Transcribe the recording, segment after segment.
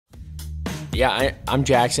I'm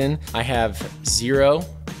Jackson. I have zero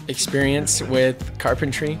experience with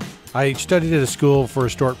carpentry. I studied at a school for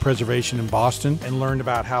historic preservation in Boston and learned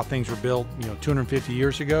about how things were built, 250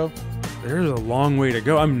 years ago. There's a long way to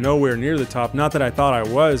go. I'm nowhere near the top. Not that I thought I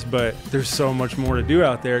was, but there's so much more to do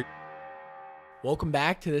out there. Welcome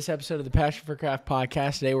back to this episode of the Passion for Craft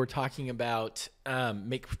podcast. Today we're talking about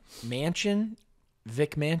McMansion,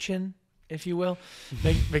 if you will,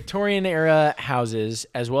 Victorian era houses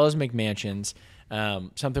as well as McMansions.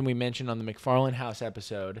 Something we mentioned on the McFarland House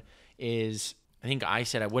episode is, I think I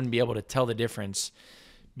said I wouldn't be able to tell the difference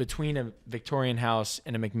between a Victorian house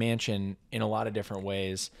and a McMansion in a lot of different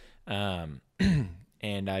ways. And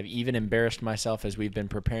I've even embarrassed myself as we've been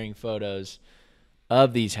preparing photos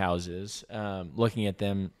of these houses, looking at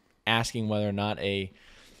them, asking whether or not a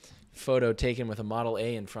photo taken with a Model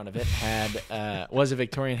A in front of it was a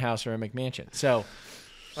Victorian house or a McMansion. So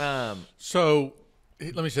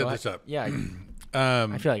let me set this up. Yeah,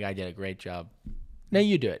 I feel like I did a great job. No,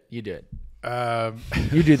 you do it. You do it.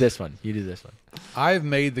 You do this one. I've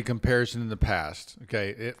made the comparison in the past.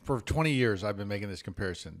 Okay, for 20 years I've been making this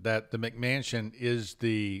comparison that the McMansion is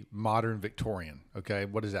the modern Victorian. Okay,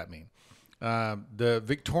 what does that mean? The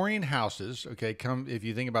Victorian houses, okay, if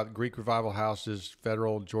you think about the Greek Revival houses,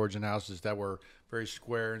 Federal Georgian houses that were very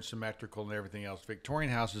square and symmetrical and everything else.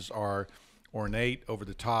 Victorian houses are ornate, over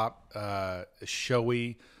the top,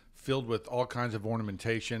 showy, filled with all kinds of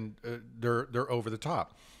ornamentation. They're over the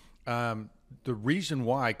top. The reason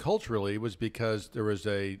why culturally was because there was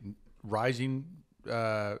a rising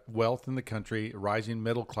wealth in the country, a rising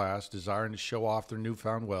middle class desiring to show off their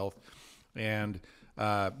newfound wealth, and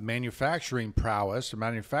manufacturing prowess, or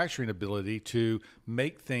manufacturing ability to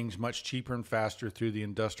make things much cheaper and faster through the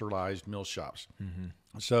industrialized mill shops. Mm-hmm.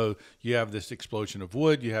 So you have this explosion of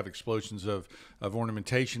wood, you have explosions of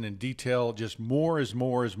ornamentation and detail, just more is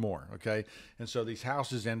more is more, okay? And so these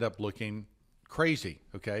houses end up looking crazy,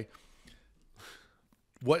 okay?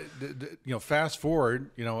 Fast forward,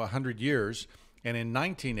 100 years, and in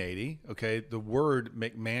 1980, okay, the word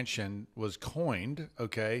McMansion was coined,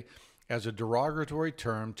 okay, as a derogatory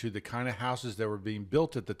term to the kind of houses that were being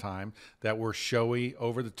built at the time that were showy,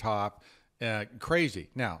 over the top, crazy.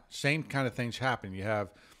 Now, same kind of things happen. You have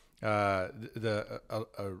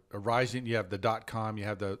rising, you have the .com, you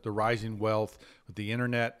have the rising wealth with the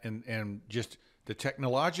internet and just the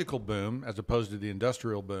technological boom as opposed to the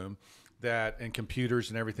industrial boom and computers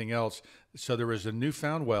and everything else. So there was a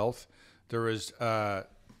newfound wealth. There was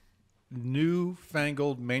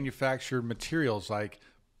newfangled manufactured materials like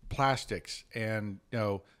plastics and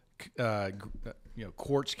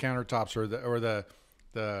quartz countertops or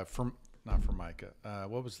not Formica.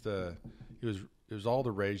 What was it was all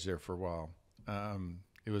the rage there for a while.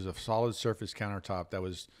 It was a solid surface countertop that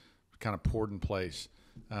was kind of poured in place.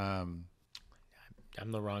 I'm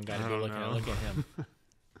the wrong guy to be looking at. Look at him.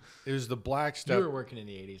 It was the black stuff. You were working in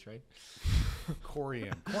the 80s, right?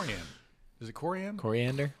 Corian. Is it corian?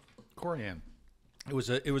 Coriander. Corian. It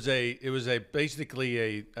was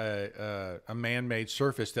basically a man-made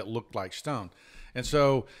surface that looked like stone, and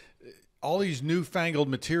so all these newfangled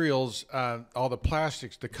materials, all the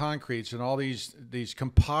plastics, the concretes, and all these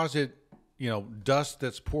composite, dust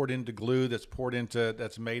that's poured into glue,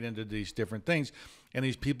 that's made into these different things, and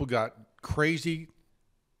these people got crazy.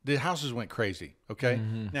 The houses went crazy. Okay,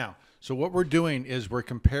 Now, so what we're doing is we're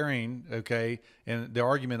comparing. Okay, and the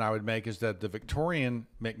argument I would make is that the Victorian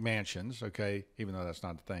McMansions, okay, even though that's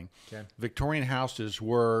not the thing, Victorian houses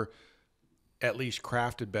were at least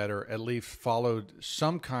crafted better, at least followed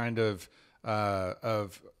some kind of or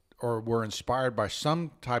were inspired by some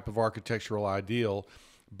type of architectural ideal,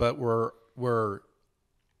 but were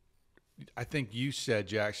I think you said,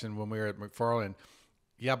 Jackson, when we were at McFarland,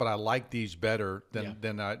 yeah, but I like these better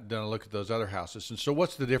than I look at those other houses. And so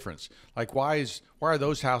what's the difference? Like, why are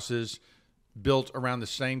those houses built around the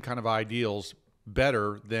same kind of ideals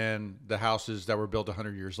better than the houses that were built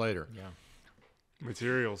 100 years later? Yeah.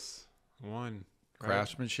 Materials, one.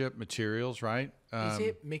 Craftsmanship, materials, right?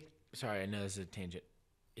 Sorry, I know this is a tangent.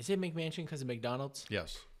 Is it McMansion because of McDonald's?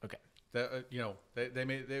 Yes. Okay. That,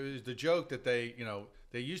 there was the joke that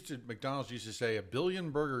McDonald's used to say 1 billion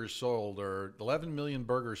burgers sold or 11 million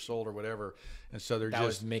burgers sold or whatever, and so that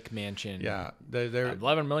was McMansion. Yeah, they're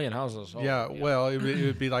 11 million houses sold. Yeah, well, it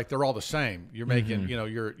would be like they're all the same. You're making,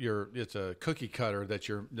 it's a cookie cutter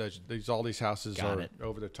all these houses are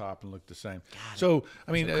over the top and look the same. So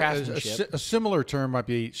I mean, a similar term might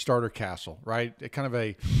be starter castle, right? Kind of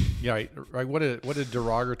right. What a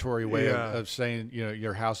derogatory way of saying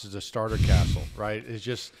your house is a starter castle, right? It's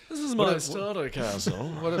just this is my starter castle.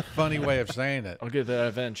 What a funny way of saying it. I'll get there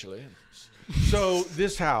eventually. So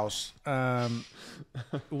this house,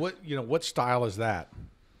 what style is that?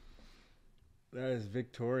 That is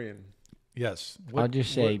Victorian. Yes. I'll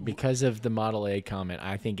just say, because of the Model A comment,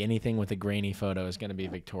 I think anything with a grainy photo is going to be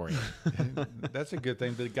Victorian. That's a good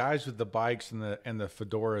thing. The guys with the bikes and the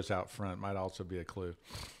fedoras out front might also be a clue.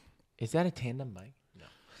 Is that a tandem bike? No.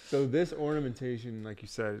 So this ornamentation, like you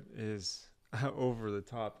said, is over the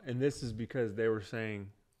top, and this is because they were saying,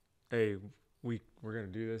 "Hey, we're going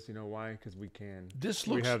to do this. You know why? Because we can.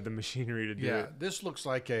 We have the machinery to do it." This looks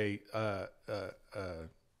like a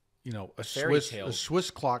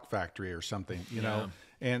Swiss clock factory or something, you know,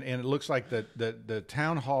 and it looks like the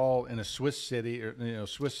town hall in a Swiss city, or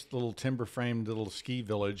Swiss little timber framed little ski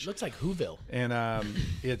village. It looks like Whoville. And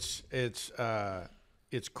it's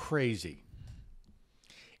crazy.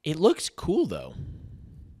 It looks cool though.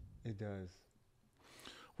 It does.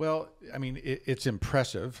 Well, I mean, it's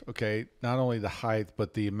impressive. Okay, not only the height,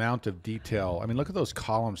 but the amount of detail. I mean, look at those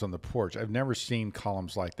columns on the porch. I've never seen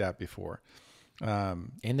columns like that before. And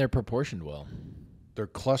they're proportioned well. They're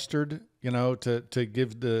clustered, to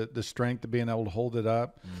give the strength of being able to hold it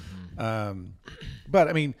up. Mm-hmm. But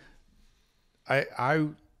I mean, I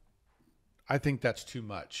think that's too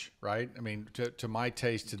much, right? I mean, to my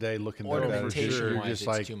taste today, looking at that, ornamentation-wise, it's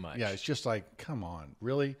like, too much. Yeah, it's just like, come on,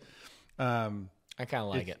 really? I kind of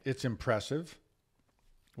like it. It's impressive.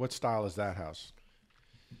 What style is that house?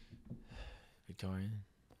 Victorian.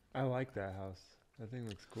 I like that house. That thing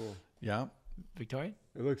looks cool. Yeah. Victorian?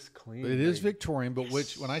 It looks clean. It is Victorian, but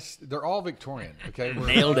they're all Victorian. Okay,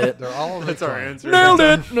 nailed it. They're all Victorian. That's our answer. Nailed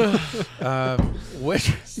it.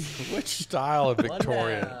 Which style of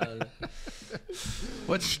Victorian?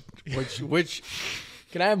 Which?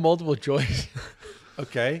 Can I have multiple choice?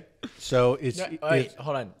 Okay, so wait,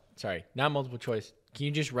 hold on. Sorry, not multiple choice. Can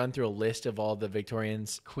you just run through a list of all the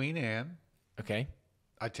Victorians? Queen Anne. Okay.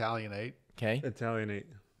 Italianate. Okay. Italianate.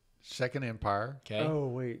 Second Empire. Okay. Oh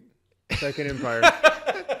wait. Second Empire.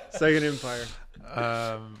 Second Empire.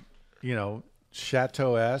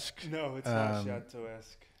 Chateau-esque. No, it's not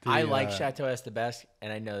Chateau-esque. I like Chateau-esque the best,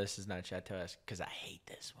 and I know this is not Chateau-esque because I hate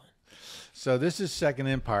this one. So this is Second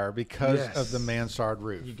Empire because of the mansard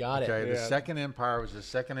roof. You got it. Okay, the Second Empire was the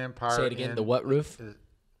Second Empire. Say it again. The what roof?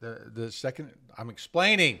 The second. I'm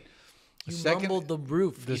explaining. You mumbled the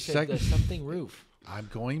roof. You said the something roof. I'm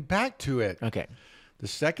going back to it. Okay. The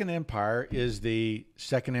Second Empire is the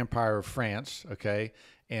Second Empire of France, okay,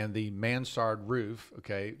 and the mansard roof,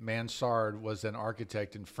 okay. Mansard was an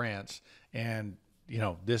architect in France, and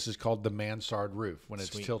this is called the mansard roof when it's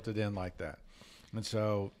tilted in like that. And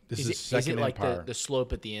so this is Second Empire. Is it like the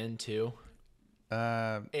slope at the end too?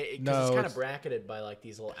 No, it's kind of bracketed by like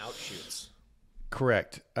these little outshoots.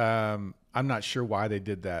 Correct. I'm not sure why they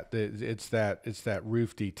did that. It's that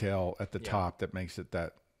roof detail at the top that makes it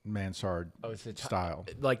that mansard style,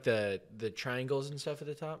 like the triangles and stuff at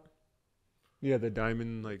the top. Yeah, the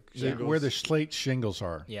diamond shingles. Where the slate shingles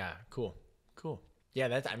are. Yeah, cool. Yeah,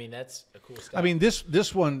 that's a cool style. I mean,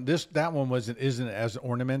 that one isn't as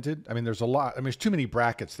ornamented. I mean, there's a lot. I mean, there's too many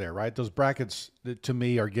brackets there, right? Those brackets to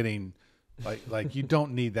me are getting like you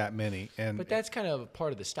don't need that many. But that's kind of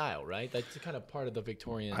part of the style, right? That's kind of part of the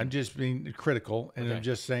Victorian. I'm just being critical, and I'm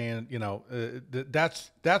just saying,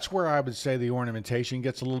 that's where I would say the ornamentation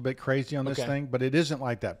gets a little bit crazy on this thing. But it isn't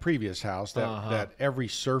like that previous house that every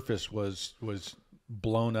surface was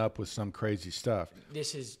blown up with some crazy stuff.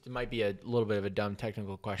 This might be a little bit of a dumb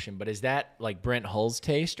technical question, but is that like Brent Hull's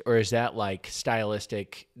taste, or is that like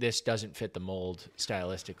stylistic? This doesn't fit the mold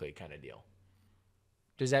stylistically kind of deal.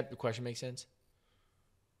 Does that question make sense?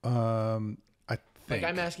 I think. Like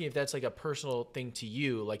I'm asking if that's like a personal thing to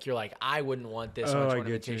you. Like you're like, I wouldn't want this much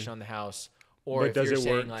ornamentation on the house. Or if you're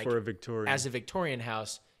saying like, for a Victorian? As a Victorian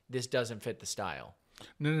house, this doesn't fit the style.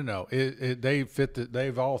 No.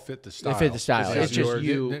 They've all fit the style. They fit the style. It's just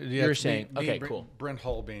you. Yeah, you're saying, okay, cool. Brent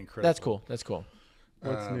Hull being critical. That's cool.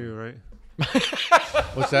 What's new, right?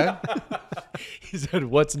 What's that? He said,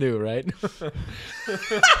 "What's new, right?"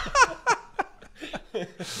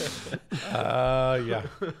 Yeah.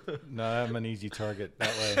 No, I'm an easy target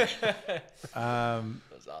that way. That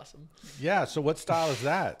was awesome. Yeah. So what style is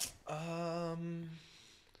that?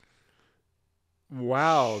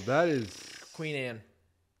 Wow, that is Queen Anne.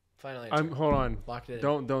 Final answer. Hold on. Locked it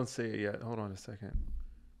in. Don't say it yet. Hold on a second.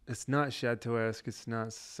 It's not Chateau-esque. It's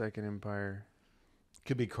not Second Empire.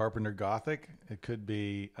 Could be Carpenter Gothic. It could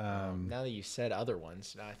be. Now that you said other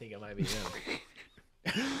ones, now I think it might be them.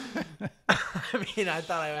 I mean, I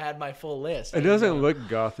thought I had my full list. It doesn't look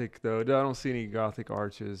Gothic though. I don't see any Gothic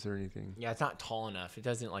arches or anything. Yeah, it's not tall enough. It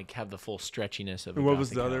doesn't like have the full stretchiness of. And what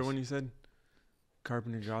was the other one you said?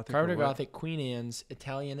 Carpenter Gothic. Carpenter Gothic, Queen Anne's,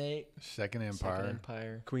 Italianate, Second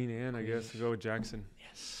Empire. Queen Anne, I guess. Go with Jackson.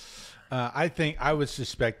 Yes. I would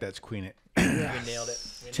suspect that's Queen Anne. We nailed it.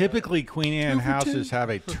 Typically, Queen Anne houses have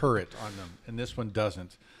a turret on them, and this one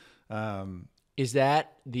doesn't. Is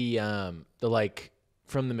that the like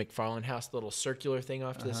from the McFarland House, the little circular thing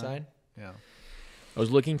off to the side? Yeah. I was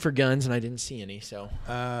looking for guns and I didn't see any, so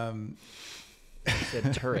it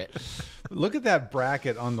said turret. Look at that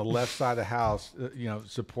bracket on the left side of the house,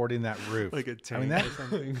 supporting that roof. Like a tank or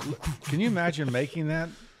something. Can you imagine making that?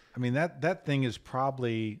 I mean, that thing is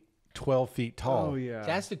probably 12 feet tall. Oh, yeah.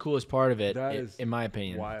 That's the coolest part of it, That is in my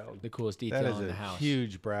opinion. wild. The coolest detail in the house.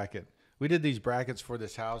 Huge bracket. We did these brackets for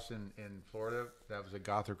this house in Florida. That was a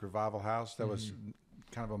Gothic revival house. That was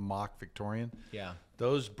kind of a mock Victorian. Yeah.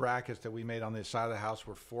 Those brackets that we made on the side of the house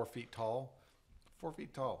were 4 feet tall. 4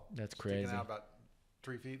 feet tall. That's crazy. Sticking out about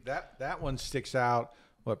 3 feet. That one sticks out,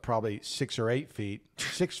 probably 6 or 8 feet,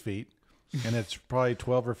 6 feet, and it's probably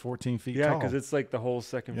 12 or 14 feet tall. Yeah, because it's like the whole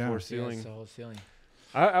second floor ceiling. Yeah, it's the whole ceiling.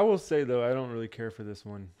 I will say, though, I don't really care for this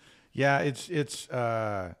one. Yeah, it's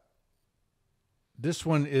this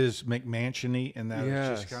one is McMansion-y in that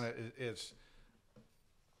it's just kind of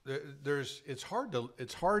it's hard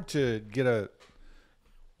to get a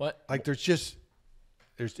what like it's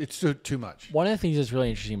too much. One of the things that's really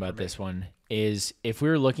interesting about this one is if we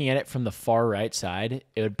were looking at it from the far right side,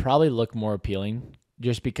 it would probably look more appealing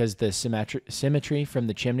just because the symmetry from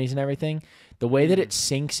the chimneys and everything. The way that it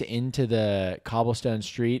sinks into the cobblestone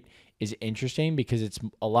street is interesting because it's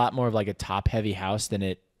a lot more of like a top-heavy house than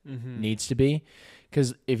it needs to be.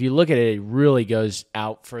 Because if you look at it, it really goes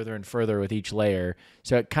out further and further with each layer.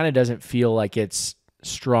 So it kind of doesn't feel like it's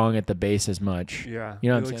strong at the base as much. Yeah. You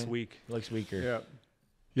know it what I'm looks saying? weak. It looks weaker. Yeah.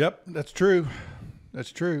 Yep, that's true.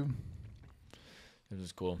 That's true. This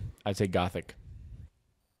is cool. I'd say Gothic.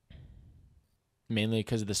 Mainly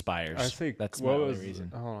because of the spires. I think that's the only reason.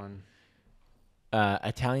 Hold on.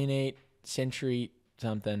 Italianate, Century,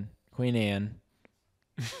 something, Queen Anne,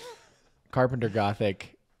 Carpenter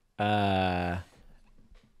Gothic. Does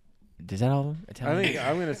that all of them? Italianate?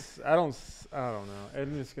 I don't know.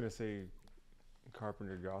 I'm just gonna say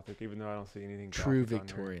Carpenter Gothic, even though I don't see anything. True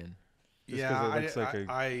Victorian.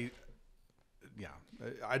 I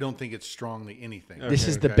don't think it's strongly anything. Okay, this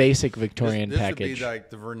is the basic Victorian package. This would be like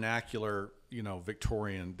the vernacular,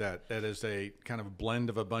 Victorian. That is a kind of blend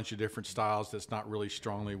of a bunch of different styles. That's not really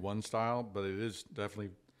strongly one style, but it is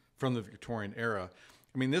definitely from the Victorian era.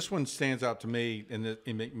 I mean, this one stands out to me in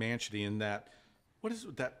McMansion in that. What is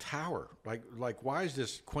that tower? Like why does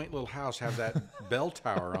this quaint little house have that bell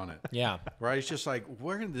tower on it? Yeah. Right? It's just like,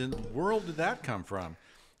 where in the world did that come from?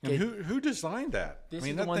 And who designed that? This I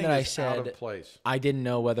mean, is the that one thing that I is said out of place. I didn't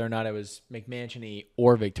know whether or not it was McMansion-y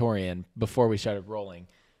or Victorian before we started rolling.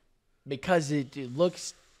 Because it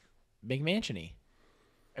looks McMansion-y.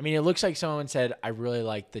 I mean, it looks like someone said, I really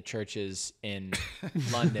like the churches in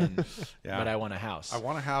London, but I want a house. I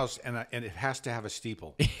want a house, and it has to have a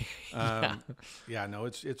steeple. No,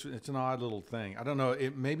 it's an odd little thing. I don't know.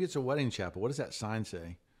 Maybe it's a wedding chapel. What does that sign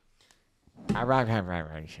say?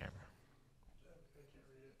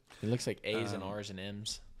 It looks like A's and R's and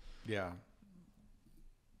M's. Yeah.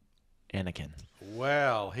 Anakin.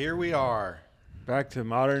 Well, here we are. Back to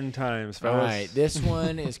modern times, fellas. All right, this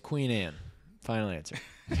one is Queen Anne. Final answer.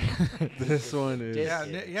 This one is.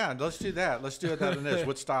 Yeah. Let's do that. Let's do it on this.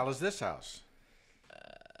 What style is this house?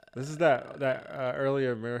 This is that early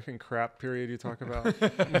American crap period you talk about.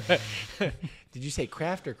 Did you say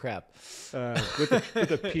craft or crap?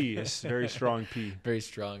 With a P, a very strong P. Very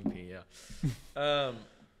strong P. Yeah.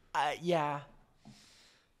 Yeah.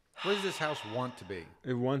 What does this house want to be?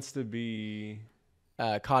 It wants to be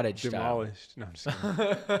cottage demolished. No, I'm just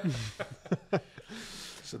kidding.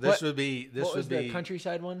 So this would be the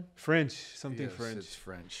countryside one? French, something yes, French. It's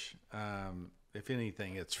French. If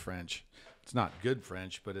anything, it's French. It's not good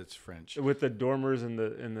French, but it's French. With the dormers and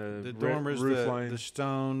the dormers, roof line, the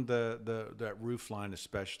stone, that roof line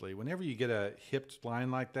especially. Whenever you get a hipped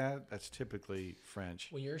line like that, that's typically French.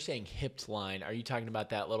 When you're saying hipped line, are you talking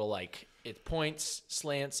about that little like it points,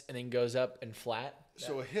 slants, and then goes up and flat?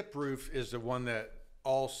 So a hip roof is the one that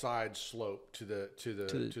all sides slope to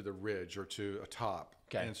the ridge or to a top.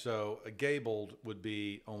 Okay. And so a gabled would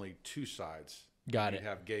be only two sides. Got it. You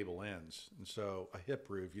have gable ends. And so a hip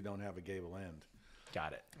roof, you don't have a gable end.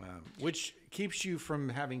 Got it. Which keeps you from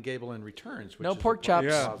having gable end returns. Which no is pork chops.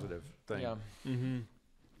 A positive thing. Yeah. Mm-hmm.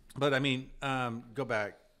 But I mean, go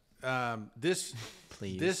back. This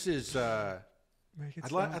is. I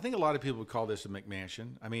think a lot of people would call this a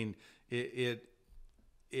McMansion. I mean, it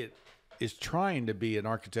is trying to be an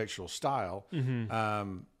architectural style.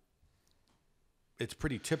 Mm-hmm. it's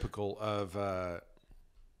pretty typical of.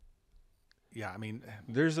 Yeah, I mean,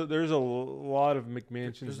 there's a lot of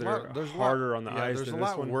McMansions that are harder on the eyes. There's than a lot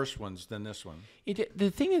this one. worse ones than this one.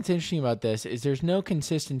 The thing that's interesting about this is there's no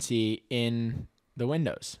consistency in the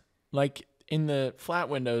windows. Like in the flat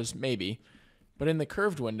windows, maybe, but in the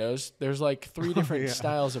curved windows, there's like 3 different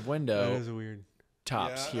styles of window. That is weird.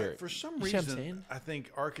 Tops here. For some reason, I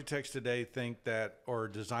think architects today think that, or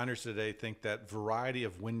designers today think that variety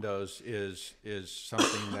of windows is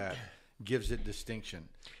something that gives it distinction.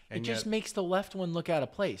 And it just makes the left one look out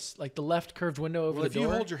of place, like the left curved window over the door. If you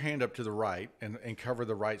hold your hand up to the right and cover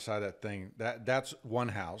the right side of that thing, that's one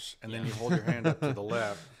house, and then you hold your hand up to the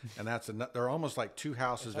left, and that's they're almost like 2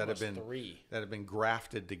 houses that have been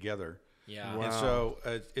grafted together. Yeah, wow. And so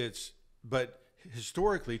but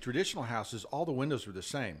historically, traditional houses, all the windows were the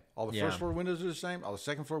same. All the first floor windows are the same. All the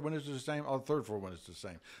second floor windows are the same. All the third floor windows are the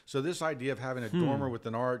same. So this idea of having a dormer with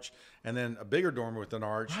an arch and then a bigger dormer with an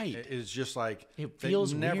arch is just like it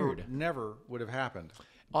feels weird. Never would have happened.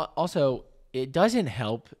 Also, it doesn't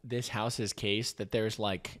help this house's case that there's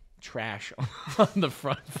like trash on the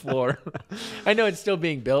front floor. I know it's still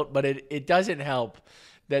being built, but it doesn't help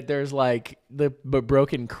that there's like the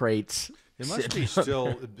broken crates. It must be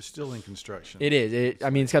still in construction. It is. I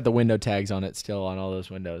mean, it's got the window tags on it still on all those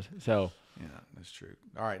windows. So yeah, that's true.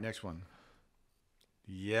 All right, next one.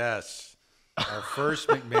 Yes, our first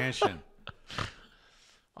McMansion.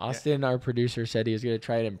 Austin, our producer, said he was going to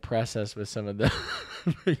try and impress us with some of the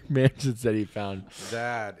McMansions that he found.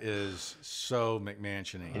 That is so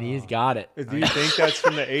McMansion-y. And he's got it. Do you think that's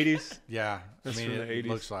from the 80s? Yeah, that's from the 80s.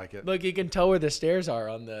 Looks like it. Look, you can tell where the stairs are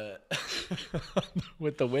on the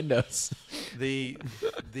with the windows.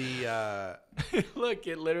 Look,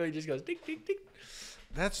 it literally just goes tick tick tick.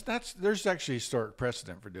 There's actually historic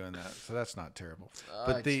precedent for doing that, so that's not terrible. Oh,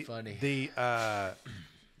 but it's funny.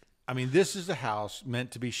 I mean, this is a house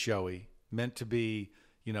meant to be showy, meant to be,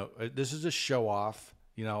 this is a show off.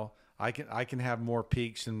 I can have more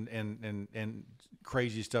peaks and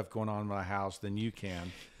crazy stuff going on in my house than you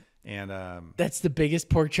can. And that's the biggest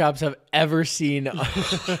pork chops I've ever seen.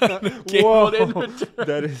 Whoa,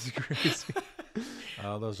 that is crazy.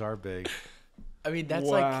 Oh, those are big. I mean, that's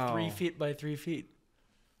like 3 feet by 3 feet.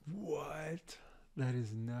 What? That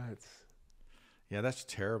is nuts. Yeah, that's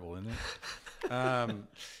terrible, isn't it?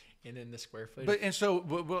 And in the square footage. But and so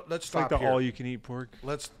let's stop like here. All you can eat pork.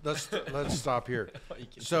 Let's stop here.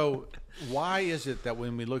 So why is it that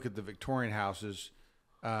when we look at the Victorian houses,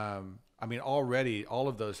 I mean, already all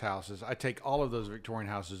of those houses, I take all of those Victorian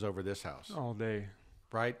houses over this house all day,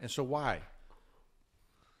 right? And so why?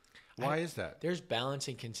 Why is that? There's balance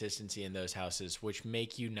and consistency in those houses, which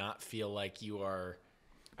make you not feel like you are.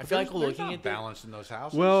 I feel like looking at balance in those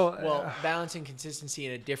houses. Well, balance and consistency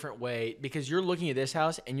in a different way, because you're looking at this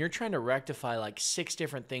house and you're trying to rectify like 6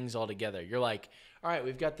 different things all together. You're like, all right,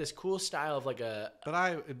 we've got this cool style of like a.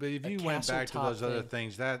 But if you went back to those other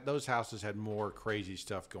things, those houses had more crazy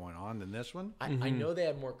stuff going on than this one. I know they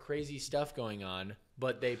had more crazy stuff going on,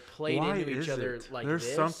 but they played into each other like There's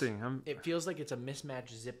this. Something. It feels like it's a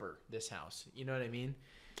mismatched zipper. This house, you know what I mean?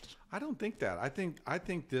 I don't think that. I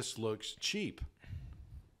think this looks cheap.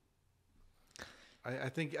 I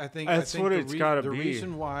think that's what it's got to be. The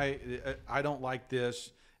reason why I don't like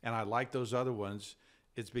this and I like those other ones,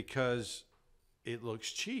 it's because it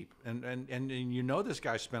looks cheap, and this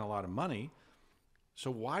guy spent a lot of money,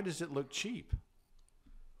 so why does it look cheap?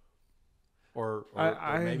 Or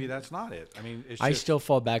maybe that's not it. I mean, I still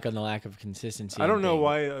fall back on the lack of consistency. I don't know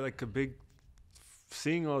why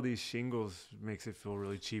seeing all these shingles makes it feel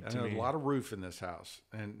really cheap to me. There's a lot of roof in this house,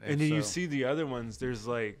 and then you see the other ones. There's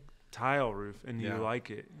like tile roof, and you like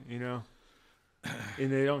it, and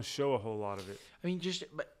they don't show a whole lot of it.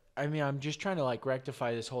 I'm just trying to like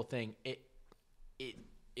rectify this whole thing.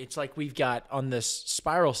 It's like we've got on the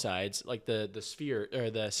spiral sides, like the sphere or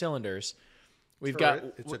the cylinders. It's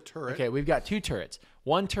a turret. Okay, we've got 2 turrets.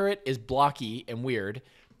 One turret is blocky and weird,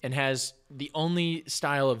 and has the only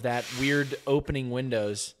style of that weird opening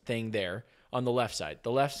windows thing there on the left side.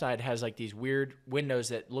 The left side has like these weird windows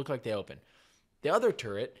that look like they open. The other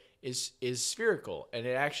turret is spherical, and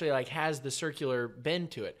it actually like has the circular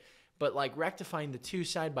bend to it. But like rectifying the 2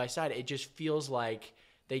 side by side, it just feels like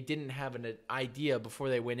they didn't have an idea before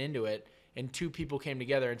they went into it, and 2 people came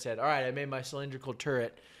together and said, all right, I made my cylindrical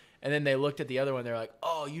turret. And then they looked at the other one. They're like,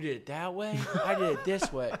 oh, you did it that way? I did it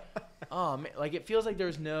this way. Oh, man. Like, it feels like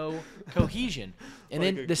there's no cohesion. And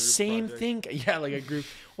like then the same thing. Yeah, like a group.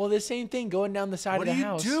 Well, the same thing going down the side of the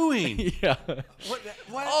house. What are you doing? Yeah.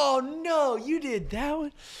 What? Oh, no, you did that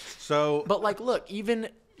one. So. But, like, look, even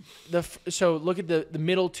so look at the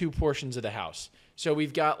middle 2 portions of the house. So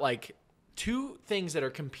we've got, like, two things that are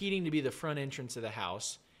competing to be the front entrance of the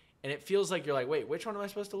house. And it feels like you're like, wait, which one am I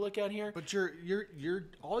supposed to look at here? But you're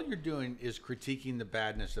all you're doing is critiquing the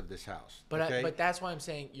badness of this house. But okay? but that's why I'm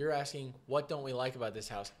saying, you're asking, what don't we like about this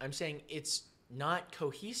house? I'm saying it's not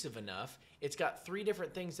cohesive enough. It's got three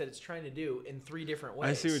different things that it's trying to do in three different ways.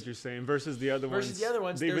 I see what you're saying. Versus the other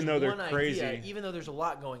ones. Even though they're crazy. Even though there's a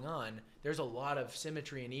lot going on, there's a lot of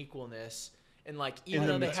symmetry and equalness. And like, even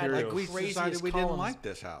though they had like we craziest decided we columns, didn't like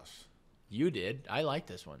this house. You did. I like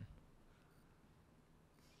this one.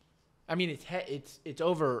 I mean, it's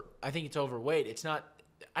over. I think it's overweight. It's not.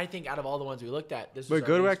 I think out of all the ones we looked at, this. But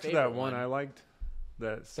go back to that one I liked,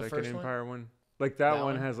 that Second Empire one. Like that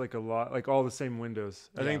one has like a lot, like all the same windows.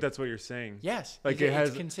 I think that's what you're saying. Yes. Like it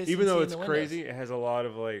has, even though it's crazy, it has a lot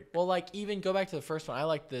of like. Well, like even go back to the first one. I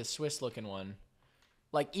like the Swiss looking one.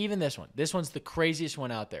 Like even this one. This one's the craziest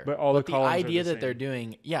one out there. But all the columns idea are the that same. they're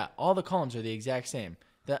doing, all the columns are the exact same.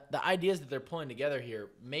 The ideas that they're pulling together here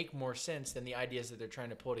make more sense than the ideas that they're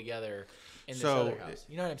trying to pull together in this other house.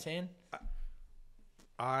 You know what I'm saying?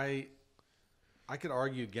 I could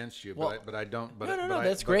argue against you, Well, but I don't. But no,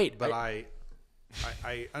 that's great. But I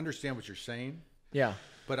understand what you're saying. Yeah.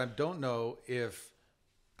 But I don't know if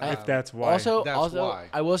that's why. Also, why.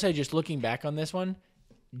 I will say, just looking back on this one,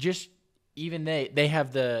 just even they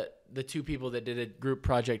have the two people that did a group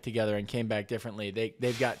project together and came back differently.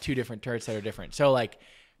 They've got two different turrets that are different. So like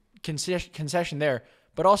concession there,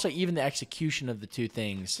 but also even the execution of the two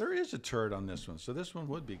things. There is a turret on this one, so this one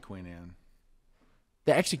would be Queen Anne.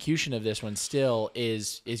 The execution of this one still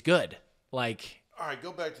is good. Like, all right,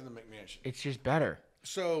 go back to the McMansion. It's just better.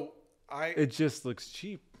 So it just looks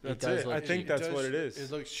cheap. That's it. I think that's what it is.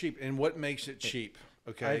 It looks cheap. And what makes it cheap?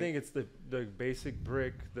 Okay. I think it's the basic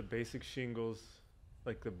brick, the basic shingles,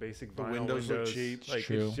 like the basic vinyl windows look cheap. Like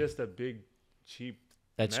True. It's just a big cheap.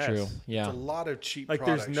 That's mess. true. Yeah. It's a lot of cheap like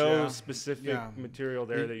products. There's no specific material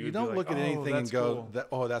there that you don't look at anything and go,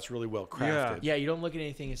 cool. That's really well crafted. Yeah, you don't look at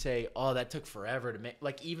anything and say, oh, that took forever to make.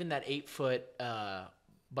 Like even that 8-foot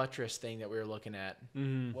buttress thing that we were looking at.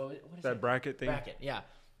 Mm-hmm. What is that bracket thing? Bracket, yeah.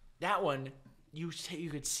 That one, you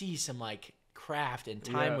could see some like craft and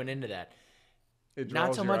time went into that.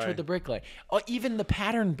 Not so much with the brick light. Oh, even the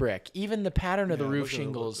pattern brick, even the pattern of the roof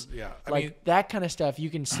shingles. I mean, that kind of stuff, you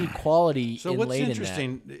can see quality. So what's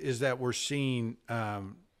interesting is that we're seeing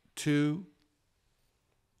two.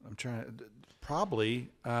 I'm trying to probably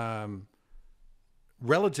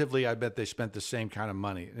relatively. I bet they spent the same kind of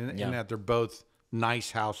money, and that they're both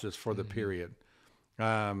nice houses for the period.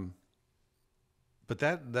 But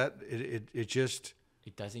it just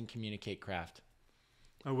doesn't communicate craft.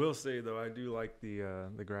 I will say though, I do like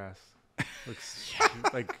the grass. Looks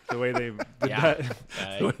like the way they did that.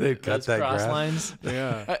 The way they cut that cross grass. lines.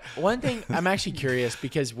 Yeah. One thing I'm actually curious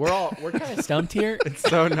because we're kind of stumped here. It's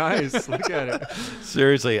so nice. Look at it.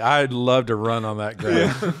 Seriously, I'd love to run on that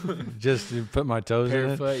grass. Just to put my toes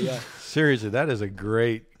Barefoot, in it. Yeah. Seriously, that is a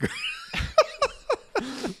great.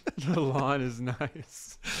 The lawn is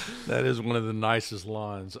nice. That is one of the nicest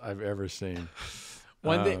lawns I've ever seen.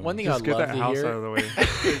 One thing I'd love to hear. Just get that house out of the way.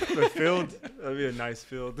 The field, that'd be a nice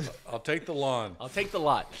field. I'll take the lawn. I'll take the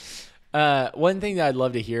lot. One thing that I'd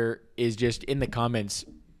love to hear is just in the comments,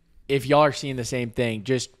 if y'all are seeing the same thing,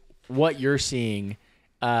 just what you're seeing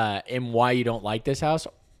and why you don't like this house.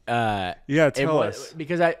 Tell us.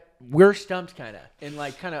 Because we're stumped kind of and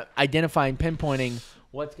like kind of identifying, pinpointing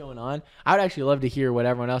what's going on. I would actually love to hear what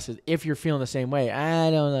everyone else is. If you're feeling the same way, I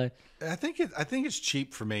don't know. I think it's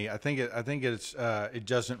cheap for me. I think it's it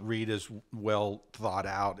doesn't read as well thought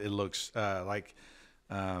out. It looks like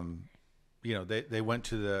they went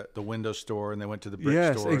to the window store and they went to the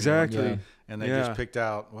brick store. Exactly. And they just picked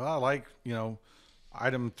out, well, I like,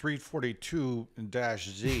 item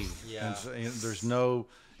 342-Z. Yeah. And there's no,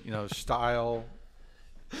 style.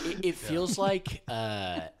 It feels like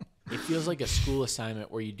a school assignment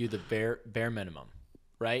where you do the bare minimum.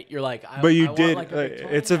 Right, you're like,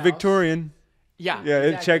 it's a Victorian. Yeah, exactly.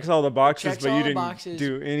 It checks all the boxes, but you didn't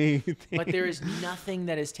do anything. But there is nothing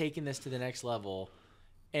that has taken this to the next level,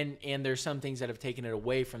 and there's some things that have taken it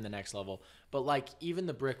away from the next level. But like even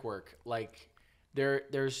the brickwork, like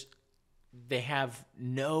they have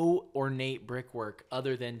no ornate brickwork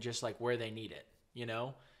other than just like where they need it,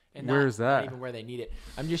 And where's that? Not even where they need it.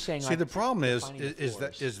 I'm just saying. See, the problem is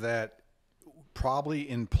that probably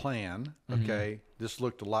in plan, okay, this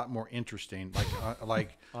looked a lot more interesting.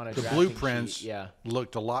 Like the blueprints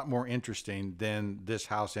looked a lot more interesting than this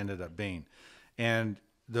house ended up being. And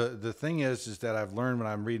the thing is that I've learned when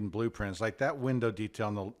I'm reading blueprints, like that window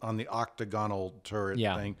detail on the octagonal turret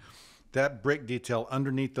thing, that brick detail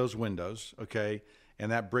underneath those windows, okay,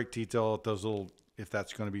 and that brick detail at those little if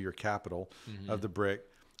that's going to be your capital of the brick,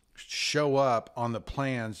 show up on the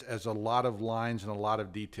plans as a lot of lines and a lot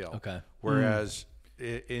of detail. Okay. Whereas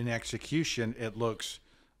in execution, it looks,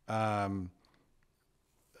 it's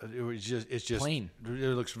just plain.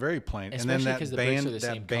 It looks very plain. Especially and then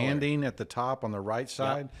that banding at the top on the right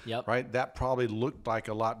side, right? That probably looked like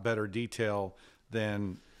a lot better detail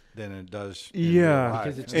than it does.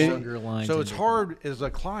 Because it's longer lines. So it's hard as a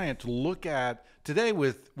client to look at today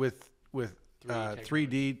with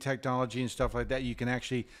 3D technology and stuff like that. You can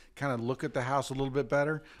actually kind of look at the house a little bit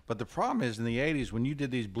better. But the problem is in the 80s when you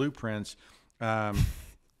did these blueprints,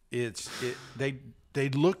 they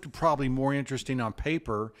looked probably more interesting on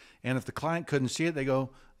paper. And if the client couldn't see it, they go,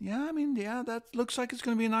 that looks like it's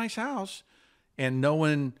going to be a nice house. And no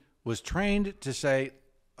one was trained to say,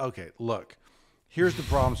 okay, look, here's the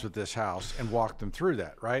problems with this house, and walk them through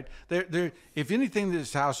that, right? If anything,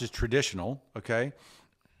 this house is traditional, okay?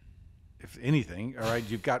 If anything, all right,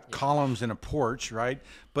 you've got columns and a porch, right?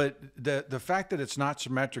 But the fact that it's not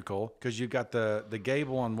symmetrical, because you've got the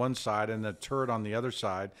gable on one side and the turret on the other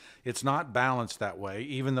side, it's not balanced that way,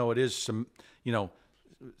 even though it is some,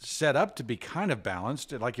 set up to be kind of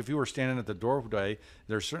balanced. Like if you were standing at the doorway,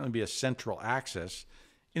 there'd certainly be a central axis.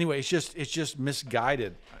 Anyway, it's just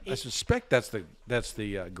misguided. I suspect that's the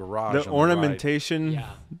garage. The ornamentation,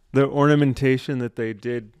 the ornamentation that they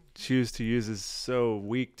did choose to use is so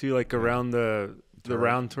weak too. Like around the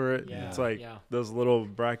round turret, it's like those little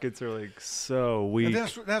brackets are like so weak. And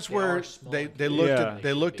that's where they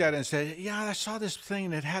looked at it and said, I saw this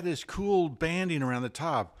thing that had this cool banding around the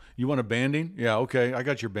top. You want a banding? Yeah, okay, I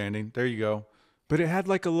got your banding. There you go. But it had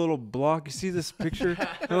like a little block. You see this picture?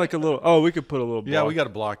 Like a little. Oh, we could put a little block. Yeah, we got a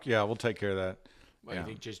block. Yeah, we'll take care of that. What, you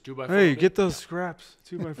think just 2x4? Hey, get those scraps.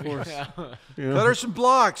 2x4s. Cut her some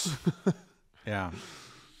blocks. Yeah.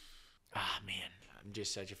 Ah, man, I'm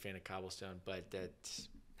just such a fan of cobblestone, but that's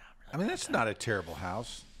not really. That's not a terrible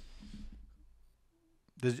house.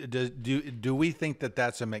 Do we think that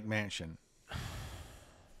that's a McMansion?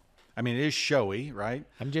 It is showy, right?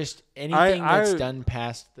 I'm just anything that's done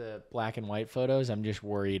past the black and white photos. I'm just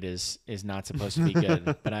worried is not supposed to be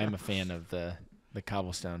good. But I'm a fan of the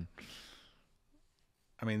cobblestone.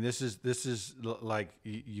 This is like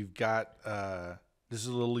you've got this is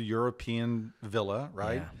a little European villa,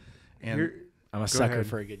 right? Yeah. And I'm a sucker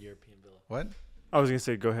for a good European villa. What? I was gonna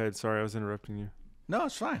say, go ahead. Sorry, I was interrupting you. No,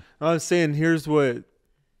 it's fine. I was saying, here's what.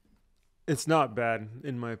 It's not bad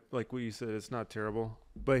in my, like what you said, it's not terrible.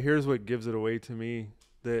 But here's what gives it away to me,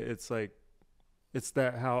 that it's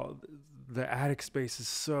that how the attic space is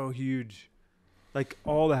so huge. Like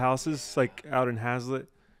all the houses like out in Hazlitt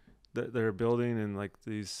that they're building and like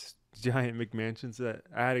these giant McMansions, that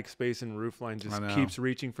attic space and roof line just keeps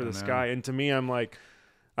reaching for the sky. And to me, I'm like,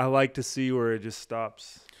 I like to see where it just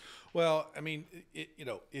stops. Well,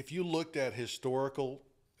 if you looked at historical,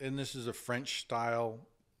 and this is a French style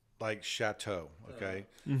like chateau, okay,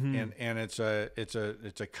 and it's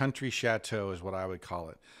a country chateau is what I would call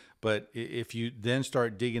it. But if you then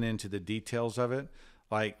start digging into the details of it,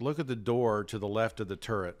 like look at the door to the left of the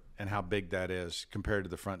turret and how big that is compared to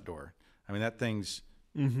the front door. That thing's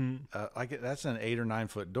that's an 8 or 9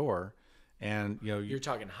 foot door, and you're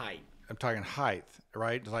talking height. I'm talking height,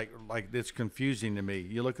 right? Like it's confusing to me.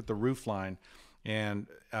 You look at the roof line and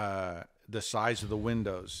the size of the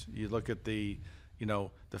windows. You look at the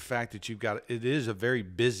fact that it is a very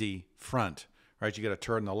busy front, right? You got a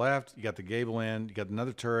turret on the left, you got the gable end, you got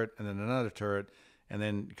another turret, and then another turret, and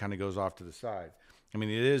then it kind of goes off to the side. It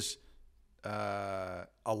is a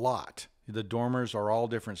lot. The dormers are all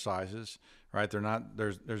different sizes, right?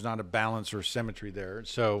 There's not a balance or symmetry there.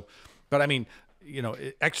 So, but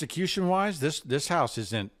execution wise, this house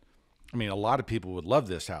isn't. A lot of people would love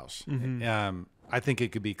this house. I think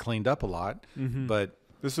it could be cleaned up a lot, but.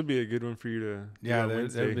 This would be a good one for you to. Yeah,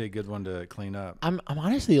 that would be a good one to clean up. I'm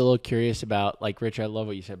honestly a little curious about, like, Rich, I love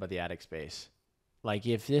what you said about the attic space. Like,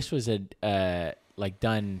 if this was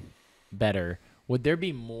done better, would there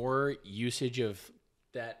be more usage of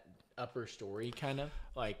that upper story kind of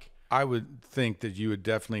like? I would think that you would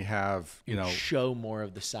definitely have show more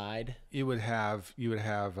of the side. You would have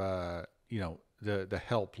the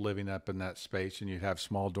help living up in that space, and you'd have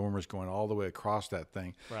small dormers going all the way across that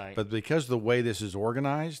thing. Right. But because of the way this is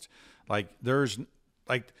organized,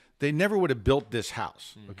 they never would have built this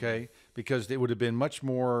house, okay? Because it would have been much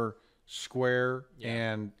more square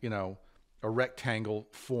and, a rectangle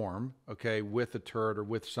form, okay, with a turret or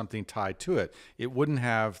with something tied to it. It wouldn't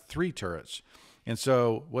have 3 turrets. And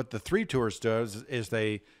so what the 3 turrets does is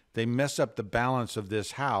they mess up the balance of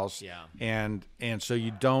this house. Yeah. And so you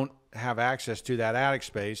don't have access to that attic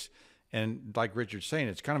space, And like Richard's saying,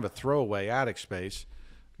 it's kind of a throwaway attic space.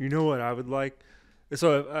 You know what I would like?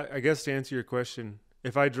 So I guess to answer your question,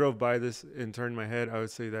 if I drove by this and turned my head, I would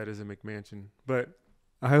say that is a McMansion. But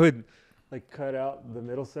I would like cut out the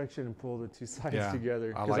middle section and pull the two sides together.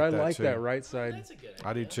 Because I like that right side. That's a good idea.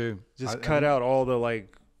 I do too. Just cut out all the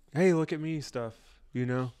like, hey, look at me stuff, you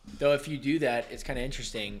know? Though if you do that, it's kind of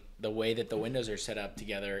interesting. The way that the windows are set up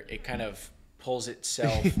together, it kind of pulls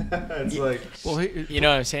itself. It's like, well, you know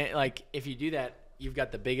what I'm saying? Like if you do that, you've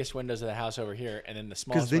got the biggest windows of the house over here, and then the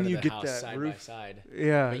smallest then one you of the get house that side roof. by side.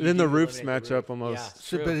 Yeah, then the roofs match up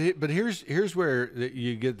almost. Yeah, but here's where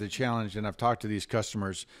you get the challenge, and I've talked to these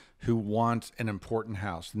customers who want an important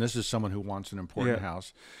house, and this is someone who wants an important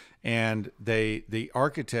house, and the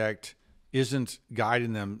architect isn't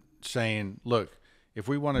guiding them, saying, look, if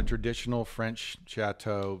we want a traditional French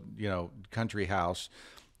chateau, country house,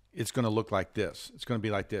 it's going to look like this. It's going to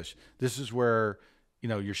be like this. This is where,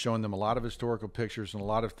 you're showing them a lot of historical pictures and a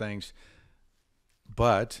lot of things,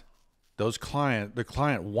 but the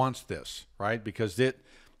client wants this, right? Because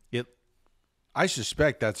I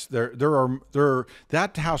suspect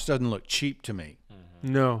that house doesn't look cheap to me.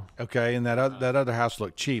 Mm-hmm. No. Okay. And that other house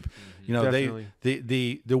looked cheap. Definitely.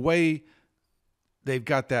 The way they've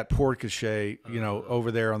got that porte cochere,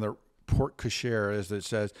 over there on the porte cochere, as it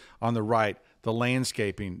says on the right, the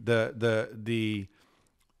landscaping,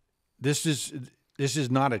 this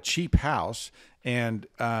is not a cheap house. And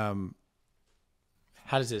how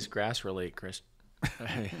does this grass relate, Chris?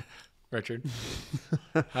 Richard,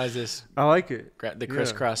 how is this? I like it. The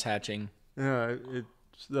crisscross hatching. Yeah,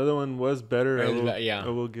 the other one was better. I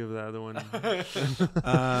will give the other one.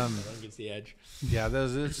 Gets the edge. Yeah,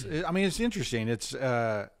 it's interesting. It's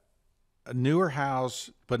a newer house,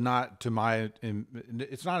 but not to my.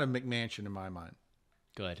 It's not a McMansion in my mind.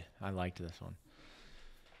 Good. I liked this one.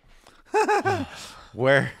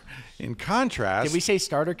 Where, in contrast, did we say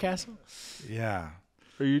starter castle? Yeah.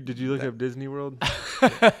 Did you look up Disney World?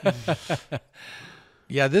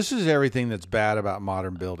 Yeah, this is everything that's bad about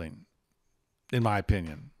modern building, in my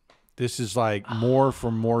opinion. This is like more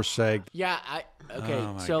for more sake. Yeah.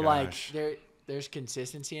 So gosh. like there's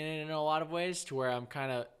consistency in it in a lot of ways, to where I'm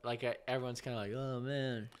kind of like everyone's kind of like, oh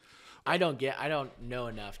man, I don't know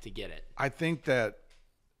enough to get it. I think that.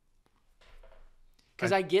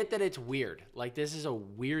 Because I get that it's weird. Like this is a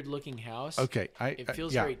weird looking house. Okay, it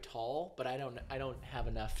feels very tall, but I don't have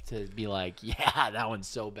enough to be like, yeah, that one's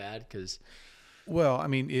so bad. Because, well, I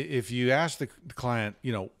mean, if you ask the client,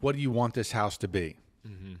 what do you want this house to be,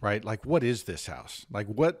 right? Like, what is this house? Like,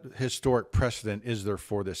 what historic precedent is there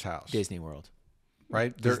for this house? Disney World,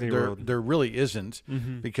 right? World. There really isn't,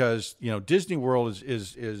 because Disney World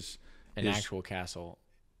is an actual castle.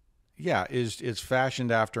 Yeah, is fashioned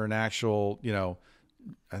after an actual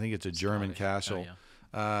I think it's a German castle.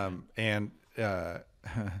 Oh, yeah.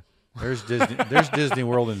 There's Disney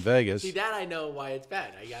World in Vegas. See, that I know why it's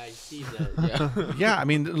bad. I see that. Yeah. Yeah, I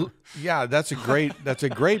mean, that's a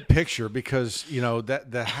great picture, because that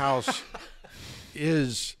the house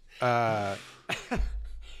is. You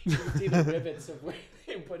can see the rivets of where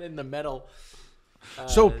they put in the metal.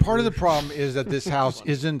 So part of the problem is that this house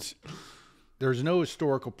isn't. There's no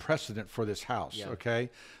historical precedent for this house. Yeah. Okay,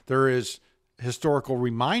 there is historical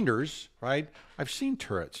reminders, right? I've seen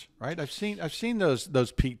turrets, right? I've seen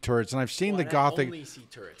those peak turrets, and I've seen the Gothic. I only see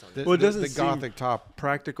turrets on Well, it doesn't the seem Gothic top.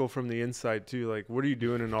 practical from the inside too. Like, what are you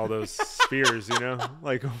doing in all those spheres?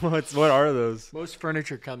 Like what are those? Most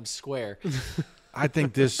furniture comes square. I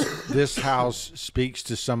think this house speaks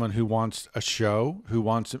to someone who wants a show, who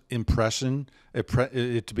wants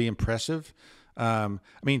it to be impressive. I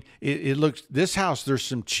mean, it looks, this house, there's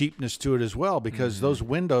some cheapness to it as well, because those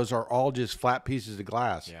windows are all just flat pieces of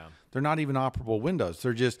glass. Yeah. They're not even operable windows.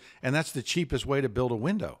 They're just, and that's the cheapest way to build a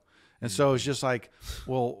window. And so it's just like,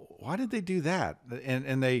 well, why did they do that?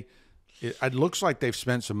 And it looks like they've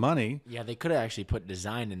spent some money. Yeah, they could have actually put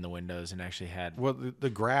design in the windows and actually had. Well, the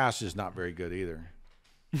grass is not very good either.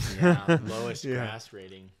 Yeah, lowest grass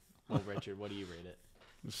rating. Well, Richard, what do you rate it?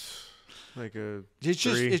 Like a It's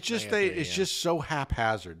just three, just so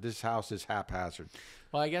haphazard. This house is haphazard.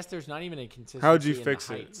 Well, I guess there's not even a consistency. How would you in fix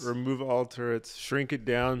the it? heights. Remove all turrets, shrink it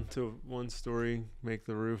down to one story, make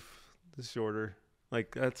the roof shorter.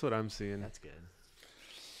 Like, that's what I'm seeing. That's good.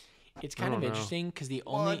 It's kind of interesting because the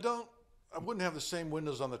only. I wouldn't have the same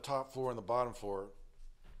windows on the top floor and the bottom floor.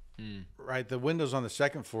 Right, the windows on the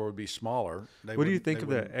second floor would be smaller. What do you think of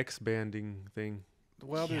the X banding thing?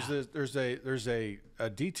 Well, there's a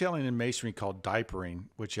detailing in masonry called diapering,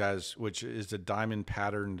 which is a diamond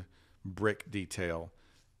patterned brick detail.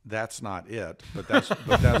 That's not it, but that's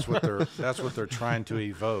what they're trying to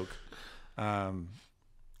evoke.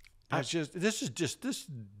 This is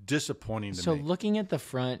disappointing to so me. looking at the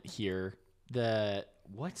front here,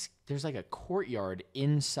 there's like a courtyard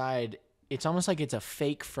inside. It's almost like it's a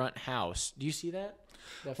fake front house. Do you see that?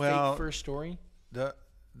 The fake first story. But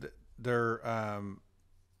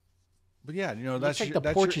yeah, that's like the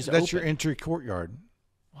porch is that's your open. entry courtyard.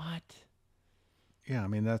 What? Yeah, I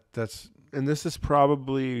mean that's. And this is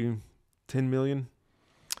probably 10 million.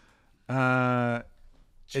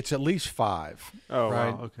 It's at least 5. Oh,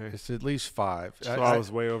 right? wow, okay. It's at least 5. So I was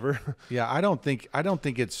way over. Yeah, I don't think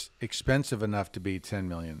it's expensive enough to be 10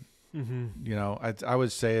 million. Mm-hmm. I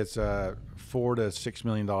would say it's a $4 to $6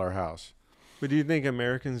 million house. But do you think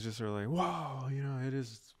Americans just are like, whoa, it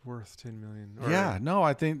is worth 10 million? Or, Yeah, no,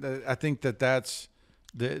 I think that's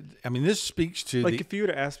this speaks to like if you would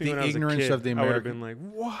have asked me the when I was ignorance a kid, of the I would have American. been like,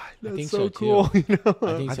 what? That's think so so, cool. too.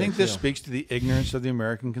 I think this speaks to the ignorance of the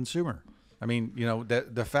American consumer. I mean,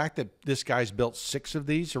 the fact that this guy's built 6 of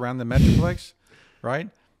these around the Metroplex, right?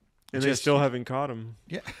 And they still haven't caught him.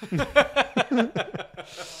 Yeah.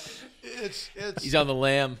 He's on the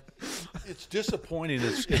lam. It's disappointing.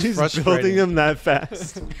 It's He's frustrating. building them that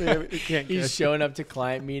fast. They can't He's catch showing up to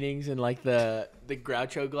client meetings in like the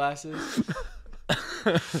Groucho glasses.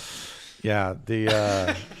 Yeah,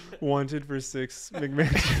 the wanted for 6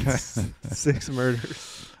 McMansions, 6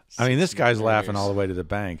 murders. I mean, this guy's laughing all the way to the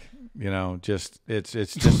bank. Just it's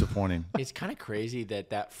disappointing. It's kind of crazy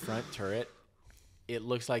that front turret, it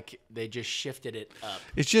looks like they just shifted it up.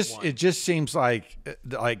 It just seems like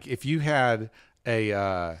if you had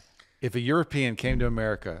if a European came to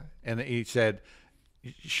America and he said,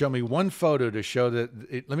 "Show me one photo to show that."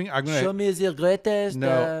 I'm gonna show me the greatest.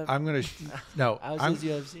 No, I'm gonna no. Houses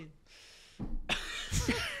you have seen.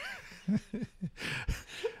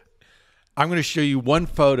 I'm going to show you one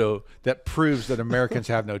photo that proves that Americans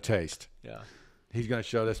have no taste. Yeah. He's going to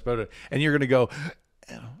show this photo, and you're going to go,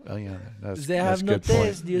 oh, well, yeah, they have no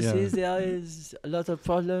taste. Do you yeah. see there is a lot of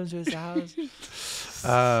problems with the house?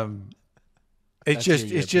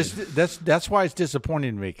 That's why it's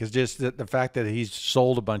disappointing to me, because just the fact that he's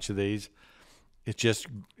sold a bunch of these,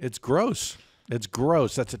 it's gross. It's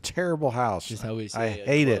gross. That's a terrible house. Just how we say I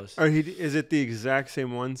hate it. Is it the exact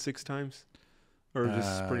same one 6 times? Or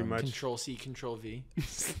just pretty much? Control C, Control V.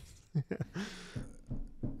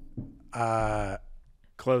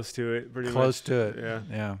 Close to it, pretty much. Close to it.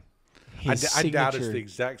 Yeah. I doubt it's the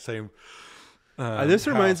exact same. This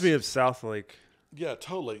reminds me of South Lake. Yeah,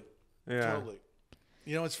 totally. Yeah. Totally.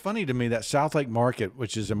 It's funny to me that South Lake Market,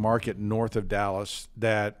 which is a market north of Dallas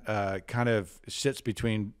that kind of sits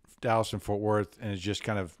between Dallas and Fort Worth, and is just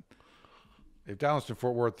kind of, if Dallas and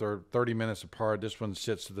Fort Worth are 30 minutes apart, this one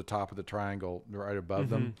sits at the top of the triangle right above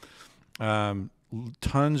them.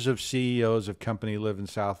 Tons of CEOs of company live in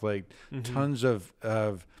South Lake. Tons of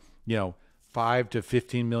 $5 to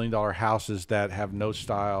 $15 million houses that have no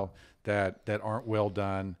style, that aren't well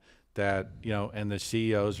done, that and the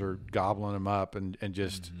CEOs are gobbling them up, and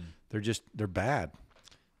just they're bad.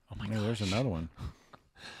 Oh my God, there's another one.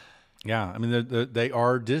 Yeah, I mean they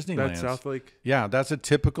are Disneyland. That's South Lake. Yeah, that's a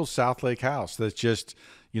typical South Lake house. That's just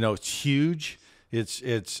it's huge. It's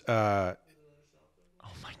oh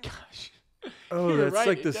my gosh. Oh, You're that's right.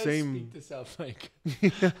 like the It does same. speak to South Lake.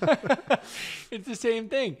 It's the same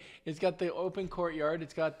thing. It's got the open courtyard.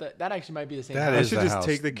 It's got that actually might be the same. That house. is I should the just house.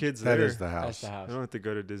 take the kids That there. is the house. That's the house. I don't have to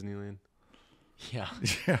go to Disneyland. Yeah.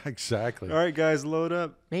 Yeah, exactly. All right, guys, load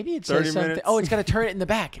up. Maybe it 30 says something. minutes. Oh, it's got a turret in the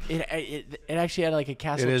back. It actually had like a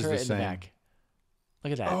castle It is turret the in the same. back.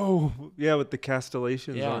 Look at that. Oh, yeah, with the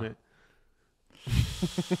castellations Yeah. on it.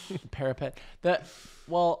 Parapet.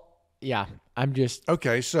 Yeah. I'm just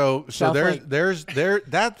Okay, so South Lake.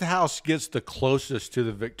 that house gets the closest to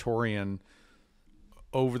the Victorian,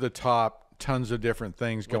 over the top, tons of different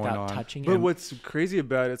things going without on. touching But it. what's crazy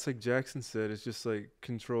about it, it's like Jackson said, it's just like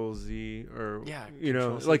Control Z or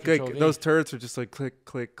Control C, like Control V. those turrets are just like click,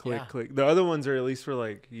 click, click, Yeah. click. The other ones are at least for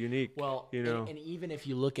like unique. Well, and even if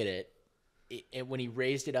you look at it, when he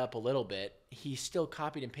raised it up a little bit, he still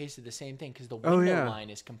copied and pasted the same thing because the window line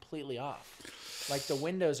is completely off. Like the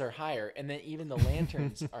windows are higher, and then even the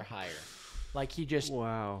lanterns are higher. Like he just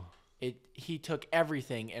he took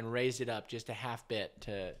everything and raised it up just a half bit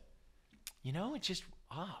to, it's just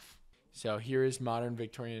off. So here is modern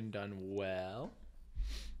Victorian done well.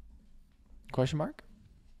 Question mark?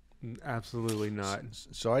 Absolutely not.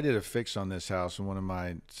 So I did a fix on this house in one of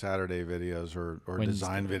my Saturday videos or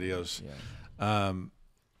design videos. Yeah.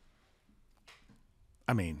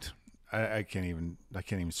 I mean, I can't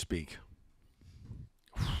even speak.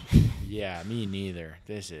 Yeah, me neither.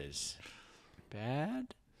 This is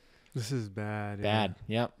bad. This is bad. Bad.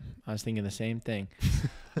 Yep. I was thinking the same thing.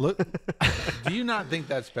 Look, do you not think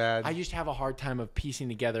that's bad? I just have a hard time of piecing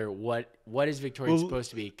together what is Victorian supposed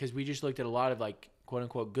to be, because we just looked at a lot of like quote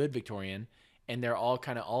unquote good Victorian, and they're all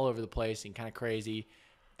kind of all over the place and kind of crazy.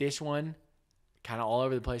 This one, kind of all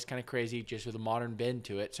over the place, kind of crazy, just with a modern bend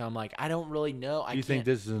to it. So I'm like, I don't really know. Do you think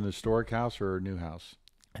this is an historic house or a new house?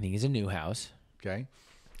 I think it's a new house. Okay.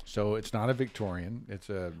 So it's not a Victorian. It's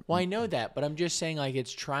a... Well, I know that, but I'm just saying like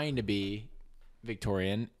it's trying to be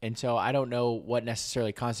Victorian, and so I don't know what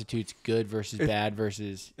necessarily constitutes good versus bad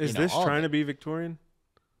versus... Is this trying to be Victorian?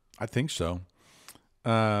 I think so.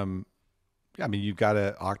 I mean, you've got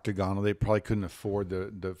an octagonal. They probably couldn't afford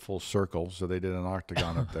the full circle, so they did an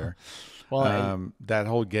octagon up there. Well, that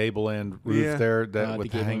whole gable end roof there, that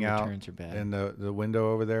with the hangout and the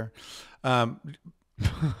window over there.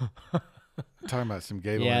 Talking about some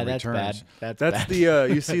gable end returns. That's bad. The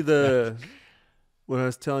you see the when I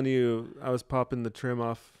was telling you I was popping the trim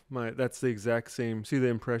off my. That's the exact same. See the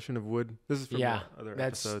impression of wood. This is from the other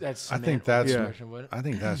episode. That's I think that's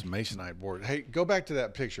masonite board. Hey, go back to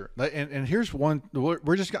that picture. And here's one.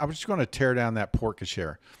 I'm just going to tear down that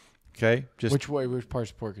porte-cochere. Okay, just which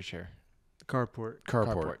part's porte-cochere?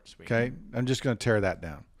 Carport. Okay, I'm just going to tear that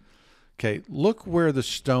down. Okay, look where the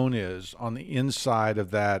stone is on the inside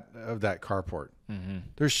of that carport. Mm-hmm.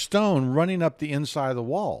 There's stone running up the inside of the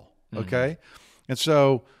wall. Okay, and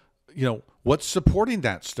so what's supporting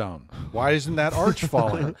that stone? Why isn't that arch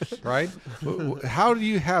falling? Right? How do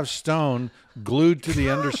you have stone glued to the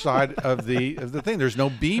underside of the thing? There's no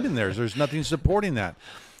beam in there. There's nothing supporting that.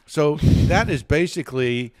 So that is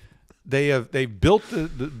basically they built the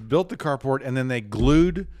carport, and then they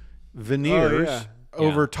glued veneers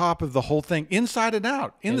over top of the whole thing, inside and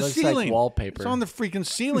out, in the ceiling. Like wallpaper. It's on the freaking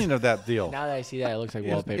ceiling of that deal. Now that I see that, it looks like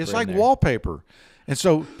wallpaper. It's like wallpaper. And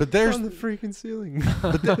so, but there's on the freaking ceiling.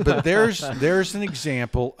 but there's an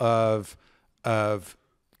example of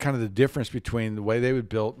kind of the difference between the way they would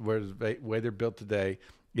built, the way they're built today.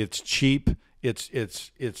 It's cheap. It's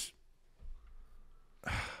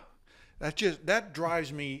that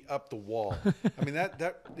drives me up the wall. I mean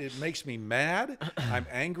that it makes me mad. I'm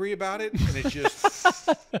angry about it, and it's just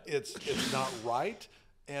it's not right.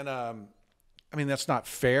 And I mean that's not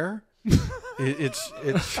fair. It's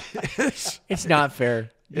not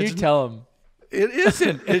fair. You tell them. It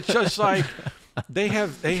isn't. It's just like they've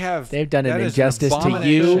done an injustice to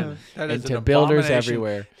you and to builders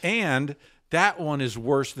everywhere. And that one is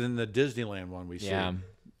worse than the Disneyland one we see. Yeah.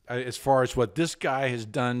 As far as what this guy has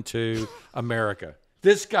done to America.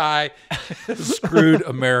 This guy screwed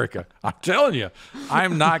America. I'm telling you,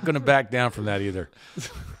 I'm not going to back down from that either.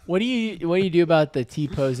 What do you do about the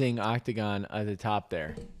T-posing octagon at the top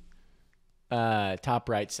there? Top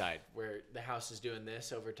right side, where the house is doing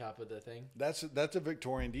this over top of the thing. That's a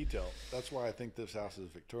Victorian detail. That's why I think this house is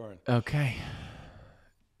Victorian. Okay.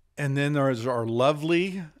 And then there's our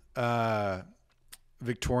lovely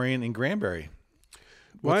Victorian in Granbury.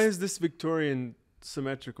 Why is this Victorian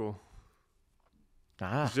symmetrical?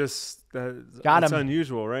 It's just that's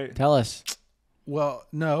unusual, right? Tell us. Well,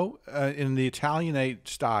 no. In the Italianate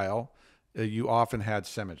style, you often had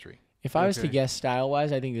symmetry. If I was to guess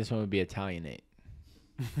style-wise, I think this one would be Italianate.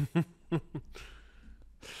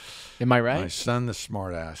 Am I right? My son, the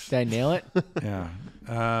smartass. Did I nail it? Yeah.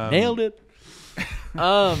 Nailed it.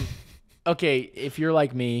 Okay, if you're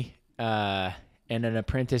like me and an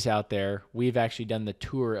apprentice out there, we've actually done the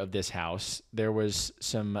tour of this house. There was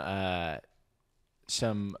some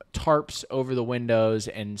tarps over the windows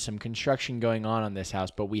and some construction going on this house,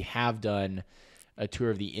 but we have done a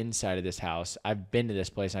tour of the inside of this house. I've been to this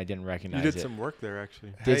place and I didn't recognize it. You did some work there,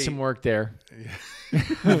 actually. Did some work there.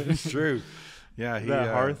 It's true. Yeah, that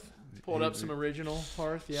hearth. Pulled up some original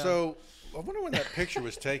hearth. Yeah. So I wonder when that picture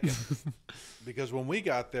was taken, because when we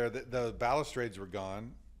got there, the balustrades were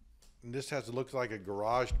gone. And this looks like a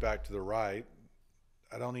garage back to the right.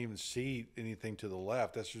 I don't even see anything to the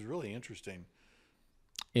left. That's just really interesting.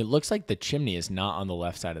 It looks like the chimney is not on the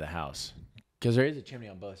left side of the house, because there is a chimney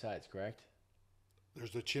on both sides, correct?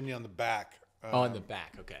 There's the chimney on the back. On the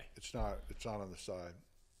back, okay. It's not on the side.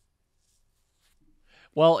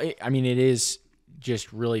 Well, it is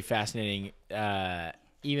just really fascinating.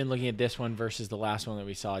 Even looking at this one versus the last one that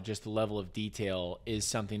we saw, just the level of detail is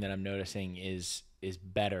something that I'm noticing is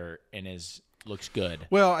better and looks good.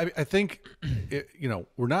 Well, I think,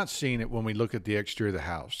 we're not seeing it when we look at the exterior of the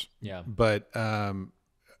house. Yeah. But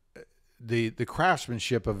the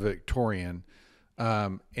craftsmanship of Victorian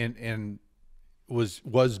and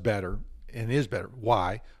was better, and is better.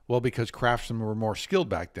 Why? Well, because craftsmen were more skilled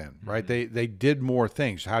back then, right? They did more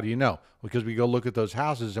things. How do you know? Because we go look at those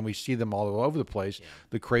houses and we see them all over the place,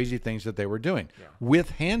 the crazy things that they were doing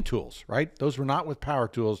with hand tools, right? Those were not with power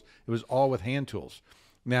tools. It was all with hand tools.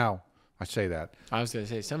 Now, I say that. I was going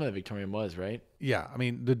to say some of the Victorian was, right? Yeah. I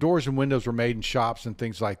mean, the doors and windows were made in shops and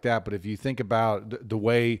things like that. But if you think about the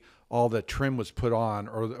way all the trim was put on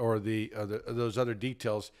or those other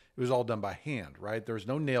details, it was all done by hand, right? There was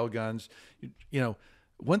no nail guns. You know,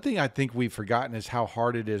 one thing I think we've forgotten is how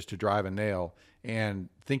hard it is to drive a nail. And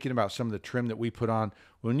thinking about some of the trim that we put on,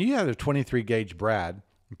 when you have a 23 gauge brad,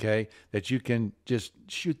 okay, that you can just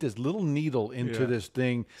shoot this little needle into this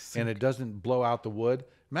thing and it doesn't blow out the wood.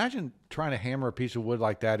 Imagine trying to hammer a piece of wood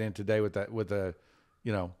like that in today with a,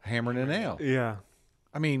 you know, hammering a nail. Yeah.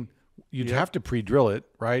 I mean, you'd have to pre-drill it,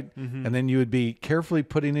 right? And then you would be carefully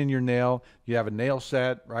putting in your nail. You have a nail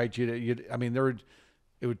set, right? I mean,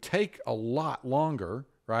 it would take a lot longer,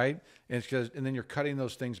 right? And then you're cutting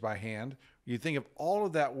those things by hand. You think of all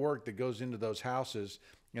of that work that goes into those houses.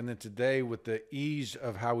 And then today, with the ease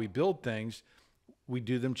of how we build things, we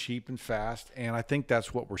do them cheap and fast. And I think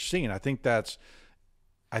that's what we're seeing. I think that's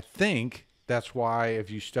why, if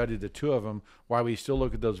you study the two of them, why we still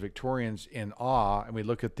look at those Victorians in awe, and we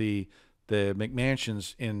look at the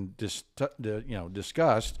McMansions in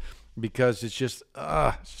disgust, because it's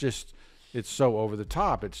so over the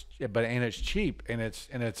top. It's cheap, and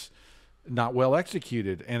it's not well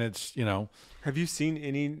executed, and it's, you know. Have you seen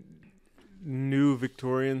any new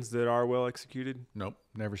Victorians that are well executed? Nope,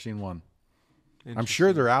 never seen one. I'm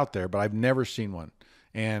sure they're out there, but I've never seen one.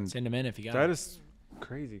 And send them in if you got that them. Is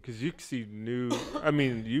crazy, because you see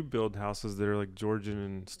you build houses that are like Georgian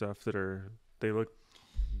and stuff they look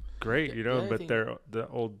great, you know, but they're the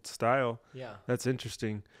old style. Yeah, that's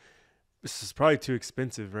interesting. This is probably too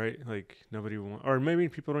expensive, right? Like nobody or maybe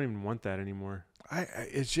people don't even want that anymore.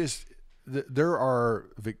 It's just there are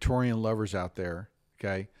Victorian lovers out there,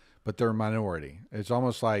 okay, but they're a minority. It's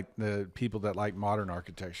almost like the people that like modern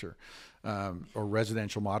architecture, or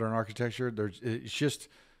residential modern architecture. It's just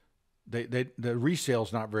the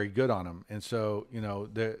resale's not very good on them, and so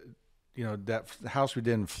that house we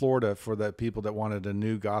did in Florida for the people that wanted a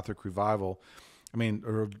new Gothic revival. I mean,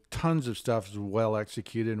 there were tons of stuff well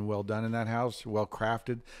executed and well done in that house, well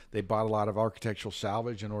crafted. They bought a lot of architectural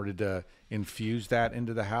salvage in order to infuse that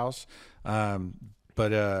into the house. But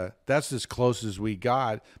that's as close as we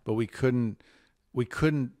got, but we couldn't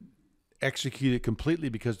execute it completely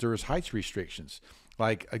because there was height restrictions.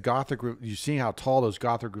 Like a Gothic, you see how tall those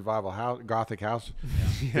Gothic revival Gothic house,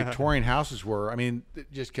 Victorian houses were. I mean,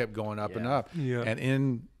 it just kept going up and up. Yeah. And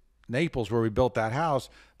in Naples, where we built that house,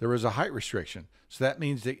 there was a height restriction. So that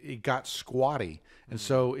means that it got squatty. And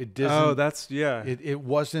so it didn't. Oh, that's, yeah. It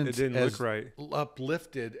wasn't it didn't as look right.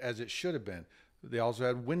 uplifted as it should have been. They also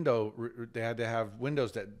had they had to have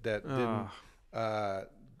windows that didn't, that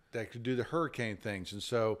could do the hurricane things. And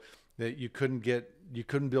so that you couldn't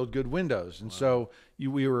build good windows. And so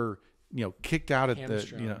we were, kicked out at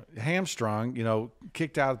hamstrung,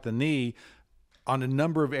 kicked out at the knee on a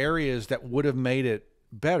number of areas that would have made it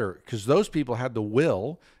better, because those people had the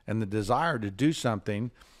will and the desire to do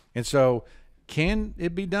something. And so can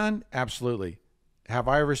it be done? Absolutely. Have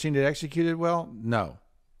I ever seen it executed well? No.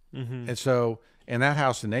 Mm-hmm. And so, and that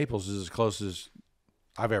house in Naples is as close as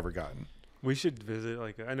I've ever gotten. We should visit.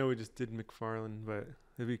 I know we just did McFarland, but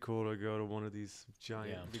it'd be cool to go to one of these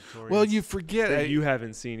giant Victorians. Well, you forget that you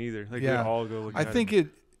haven't seen either. We all go look. I think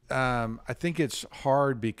it's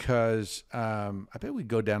hard because I bet we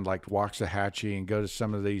go down to like Waxahachie and go to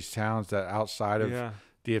some of these towns that outside of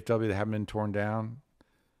DFW that haven't been torn down.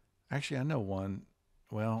 Actually, I know one.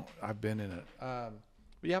 Well, I've been in it. I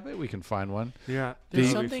bet we can find one. Yeah,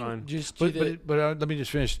 there's something. But let me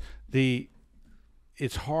just finish.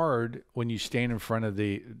 It's hard when you stand in front of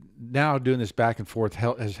now doing this back and forth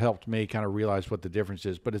has helped me kind of realize what the difference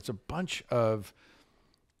is. But it's a bunch of,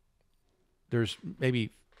 there's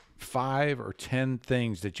maybe 5 or 10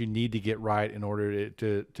 things that you need to get right in order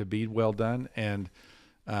to be well done. And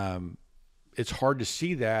it's hard to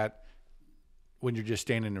see that when you're just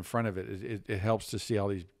standing in front of it. It helps to see all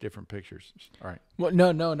these different pictures. All right. Well,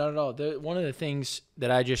 no, not at all. One of the things that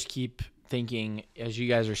I just keep thinking, as you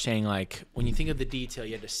guys are saying, like when you think of the detail,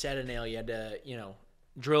 you had to set a nail, you had to,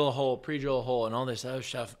 drill a hole, pre-drill a hole, and all this other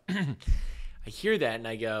stuff. I hear that and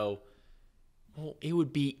I go, well, it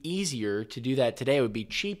would be easier to do that today. It would be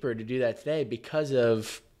cheaper to do that today because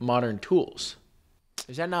of modern tools.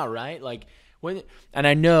 Is that not right? And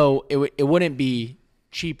I know it wouldn't be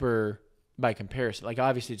cheaper by comparison. Like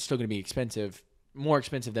obviously it's still going to be expensive, more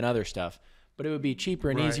expensive than other stuff, but it would be cheaper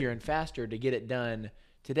and easier and faster to get it done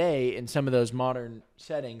today in some of those modern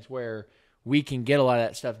settings where we can get a lot of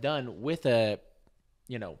that stuff done with a,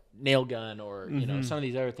 nail gun or, some of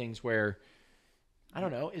these other things where, I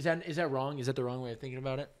don't know, is that wrong? Is that the wrong way of thinking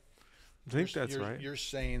about it? I think that's right. You're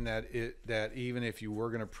saying that even if you were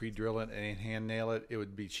going to pre-drill it and hand nail it, it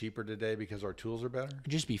would be cheaper today because our tools are better?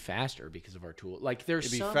 It'd just be faster because of our tool. Like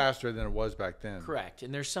it'd be faster than it was back then. Correct.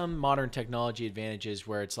 And there's some modern technology advantages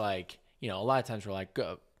where it's like, a lot of times we're like,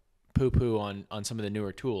 go poo-poo on some of the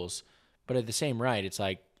newer tools. But at the same right, it's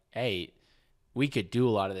like, hey, we could do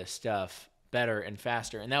a lot of this stuff better and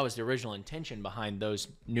faster. And that was the original intention behind those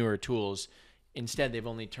newer tools. Instead, they've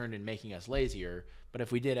only turned in making us lazier. But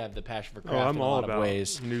if we did have the passion for craft in a lot of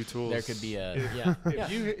ways, new tools. there could be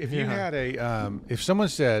If you had if someone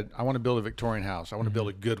said, I want to build a Victorian house, I want to build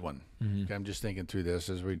a good one. Okay, I'm just thinking through this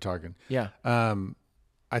as we're talking. Yeah.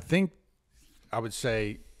 I think I would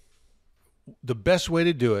say the best way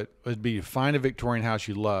to do it would be to find a Victorian house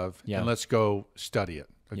you love and let's go study it.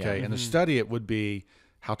 Okay. Yeah. And to study it would be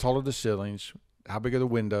how tall are the ceilings? How big are the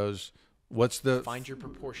windows? Find your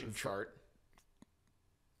proportion chart.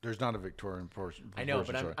 There's not a Victorian proportion. I know,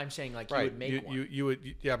 but I'm saying like right. You would make one. You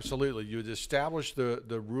would absolutely. You would establish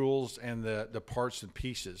the rules and the parts and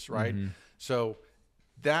pieces, right? So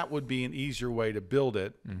that would be an easier way to build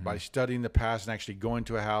it by studying the past and actually going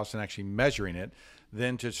to a house and actually measuring it,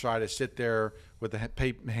 than to try to sit there with a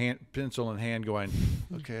pencil in hand going,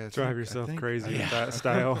 okay, drive yourself crazy with that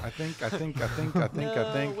style. I think.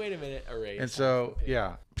 Wait a minute, erase. And so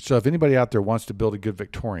so if anybody out there wants to build a good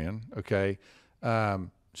Victorian, okay.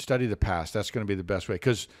 Study the past. That's going to be the best way,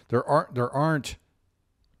 because there aren't.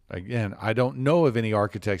 Again, I don't know of any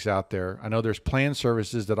architects out there. I know there's plan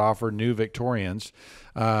services that offer new Victorians,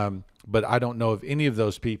 but I don't know of any of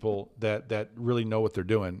those people that really know what they're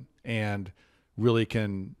doing and really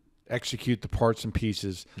can execute the parts and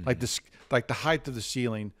pieces, like the height of the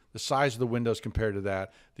ceiling, the size of the windows compared to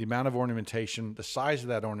that, the amount of ornamentation, the size of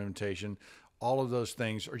that ornamentation. All of those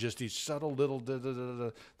things are just these subtle little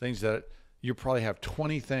things that. You probably have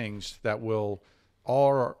 20 things that will all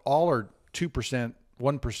are 2%,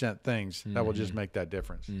 1% things that will just make that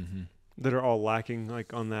difference. That are all lacking,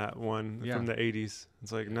 like on that one from the 80s.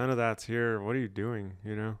 It's like, none of that's here. What are you doing?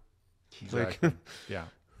 Exactly. Like,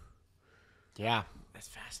 yeah, that's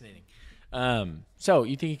fascinating. So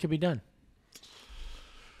you think it could be done?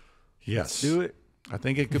 Yes. Let's do it. I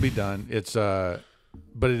think it could be done. It's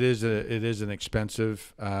but it is an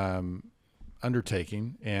expensive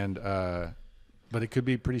undertaking, and but it could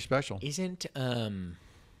be pretty special. Isn't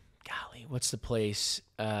what's the place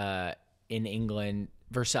in England?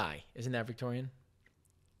 Versailles, isn't that Victorian?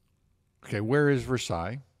 Okay, where is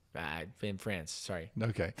Versailles? In France. Sorry.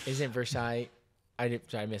 Okay. Isn't Versailles? I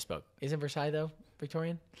misspoke. Isn't Versailles though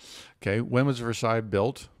Victorian? Okay, when was Versailles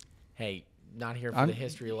built? Hey, not here for the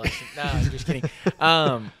history lesson. No, I'm just kidding.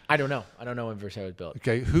 I don't know. I don't know when Versailles was built.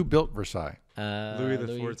 Okay, who built Versailles? Louis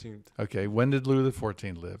the 14th. Okay, when did Louis the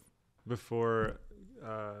 14th live? Before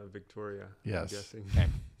Victoria. Yes. I'm guessing. Okay.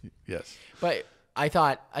 Yes. But I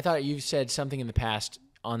thought you've said something in the past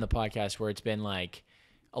on the podcast where it's been like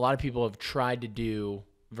a lot of people have tried to do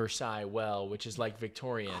Versailles well, which is like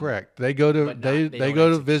Victorian. Correct. They go to they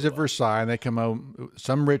go to visit Versailles and they come home.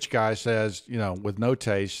 Some rich guy says, with no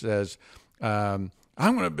taste, says, I'm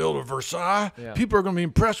going to build a Versailles. Yeah. People are going to be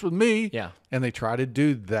impressed with me. Yeah. And they try to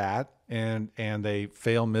do that, and they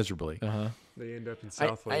fail miserably. Uh-huh. They end up in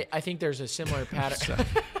Southland. I think there's a similar pattern.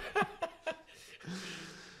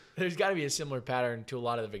 There's got to be a similar pattern to a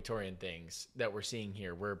lot of the Victorian things that we're seeing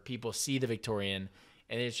here, where people see the Victorian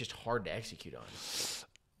and it's just hard to execute on.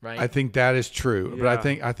 Right? I think that is true, but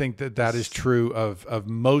I think that is true of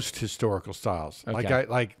most historical styles. Okay.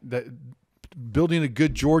 Like that. Building a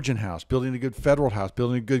good Georgian house, building a good Federal house,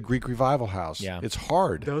 building a good Greek Revival house. Yeah. It's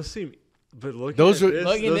hard. Those seem, but those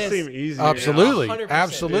seem easy. Absolutely, yeah.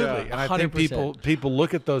 absolutely. Yeah. And I think people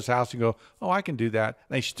look at those houses and go, "Oh, I can do that."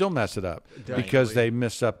 And they still mess it up because they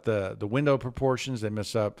miss up the window proportions. They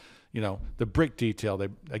miss up, the brick detail. They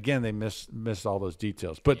miss all those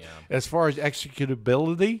details. But as far as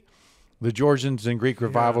executability, the Georgians and Greek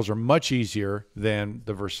Revivals are much easier than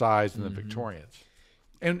the Versailles and the Victorians.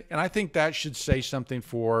 And I think that should say something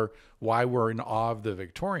for why we're in awe of the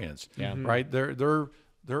Victorians, right?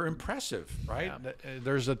 They're impressive, right? Yeah.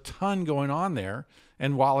 There's a ton going on there,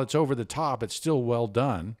 and while it's over the top, it's still well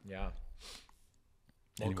done. Yeah.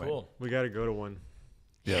 Anyway. Cool. We got to go to one.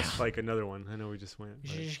 Yes. Like another one. I know we just went. You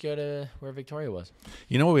should just go to where Victoria was.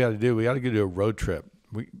 You know what we got to do? We got to go do a road trip.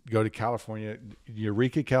 We go to California.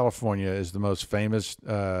 Eureka, California is the most famous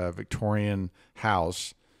Victorian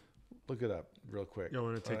house. Look it up. real quick. You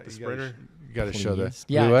want to take the Sprinter? You got to show that.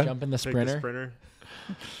 Yeah, jump in the Take Sprinter. the Sprinter.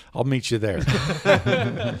 I'll meet you there.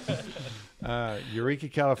 Eureka,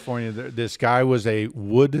 California. This guy was he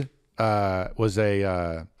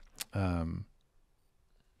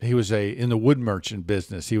was in the wood merchant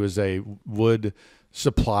business. He was a wood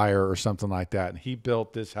supplier or something like that, and he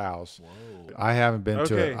built this house. Whoa. I haven't been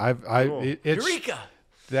to it. Cool. It's Eureka.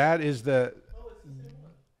 That is the.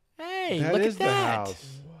 Hey, that look is at the that.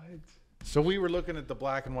 house. What? So we were looking at the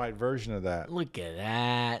black and white version of that. Look at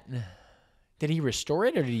that. Did he restore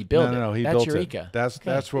it or did he build it? No, he that's built Eureka. it. That's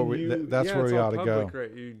where that's where we ought to go.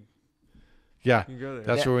 Right? Yeah, you go there.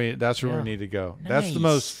 that's where we need to go. Nice. That's the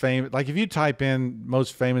most famous. Like if you type in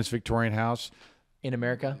most famous Victorian house in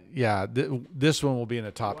America, yeah, this one will be in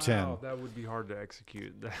the top 10. That would be hard to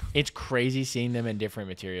execute. It's crazy seeing them in different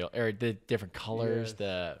material or the different colors.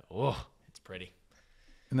 Yes. It's pretty.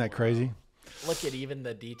 Isn't that crazy? Look at even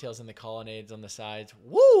the details in the colonnades on the sides.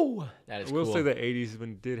 Woo! That is cool. We'll say the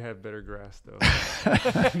 80s did have better grass, though.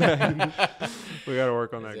 We got to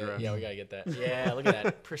work on that grass. Yeah, we got to get that. Yeah, look at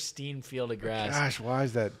that pristine field of grass. Gosh, why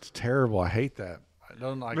is that terrible? I hate that. I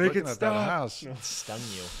don't like looking at that house. It stung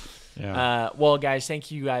you. Yeah. Well, guys,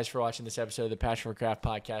 thank you guys for watching this episode of the Passion for Craft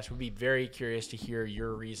podcast. We'd be very curious to hear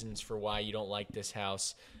your reasons for why you don't like this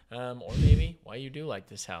house, or maybe why you do like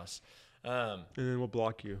this house. And then we'll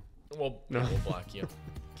block you. We'll block you.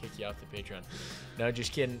 Kick you off the Patreon. No,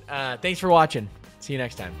 just kidding. Thanks for watching. See you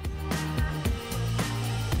next time.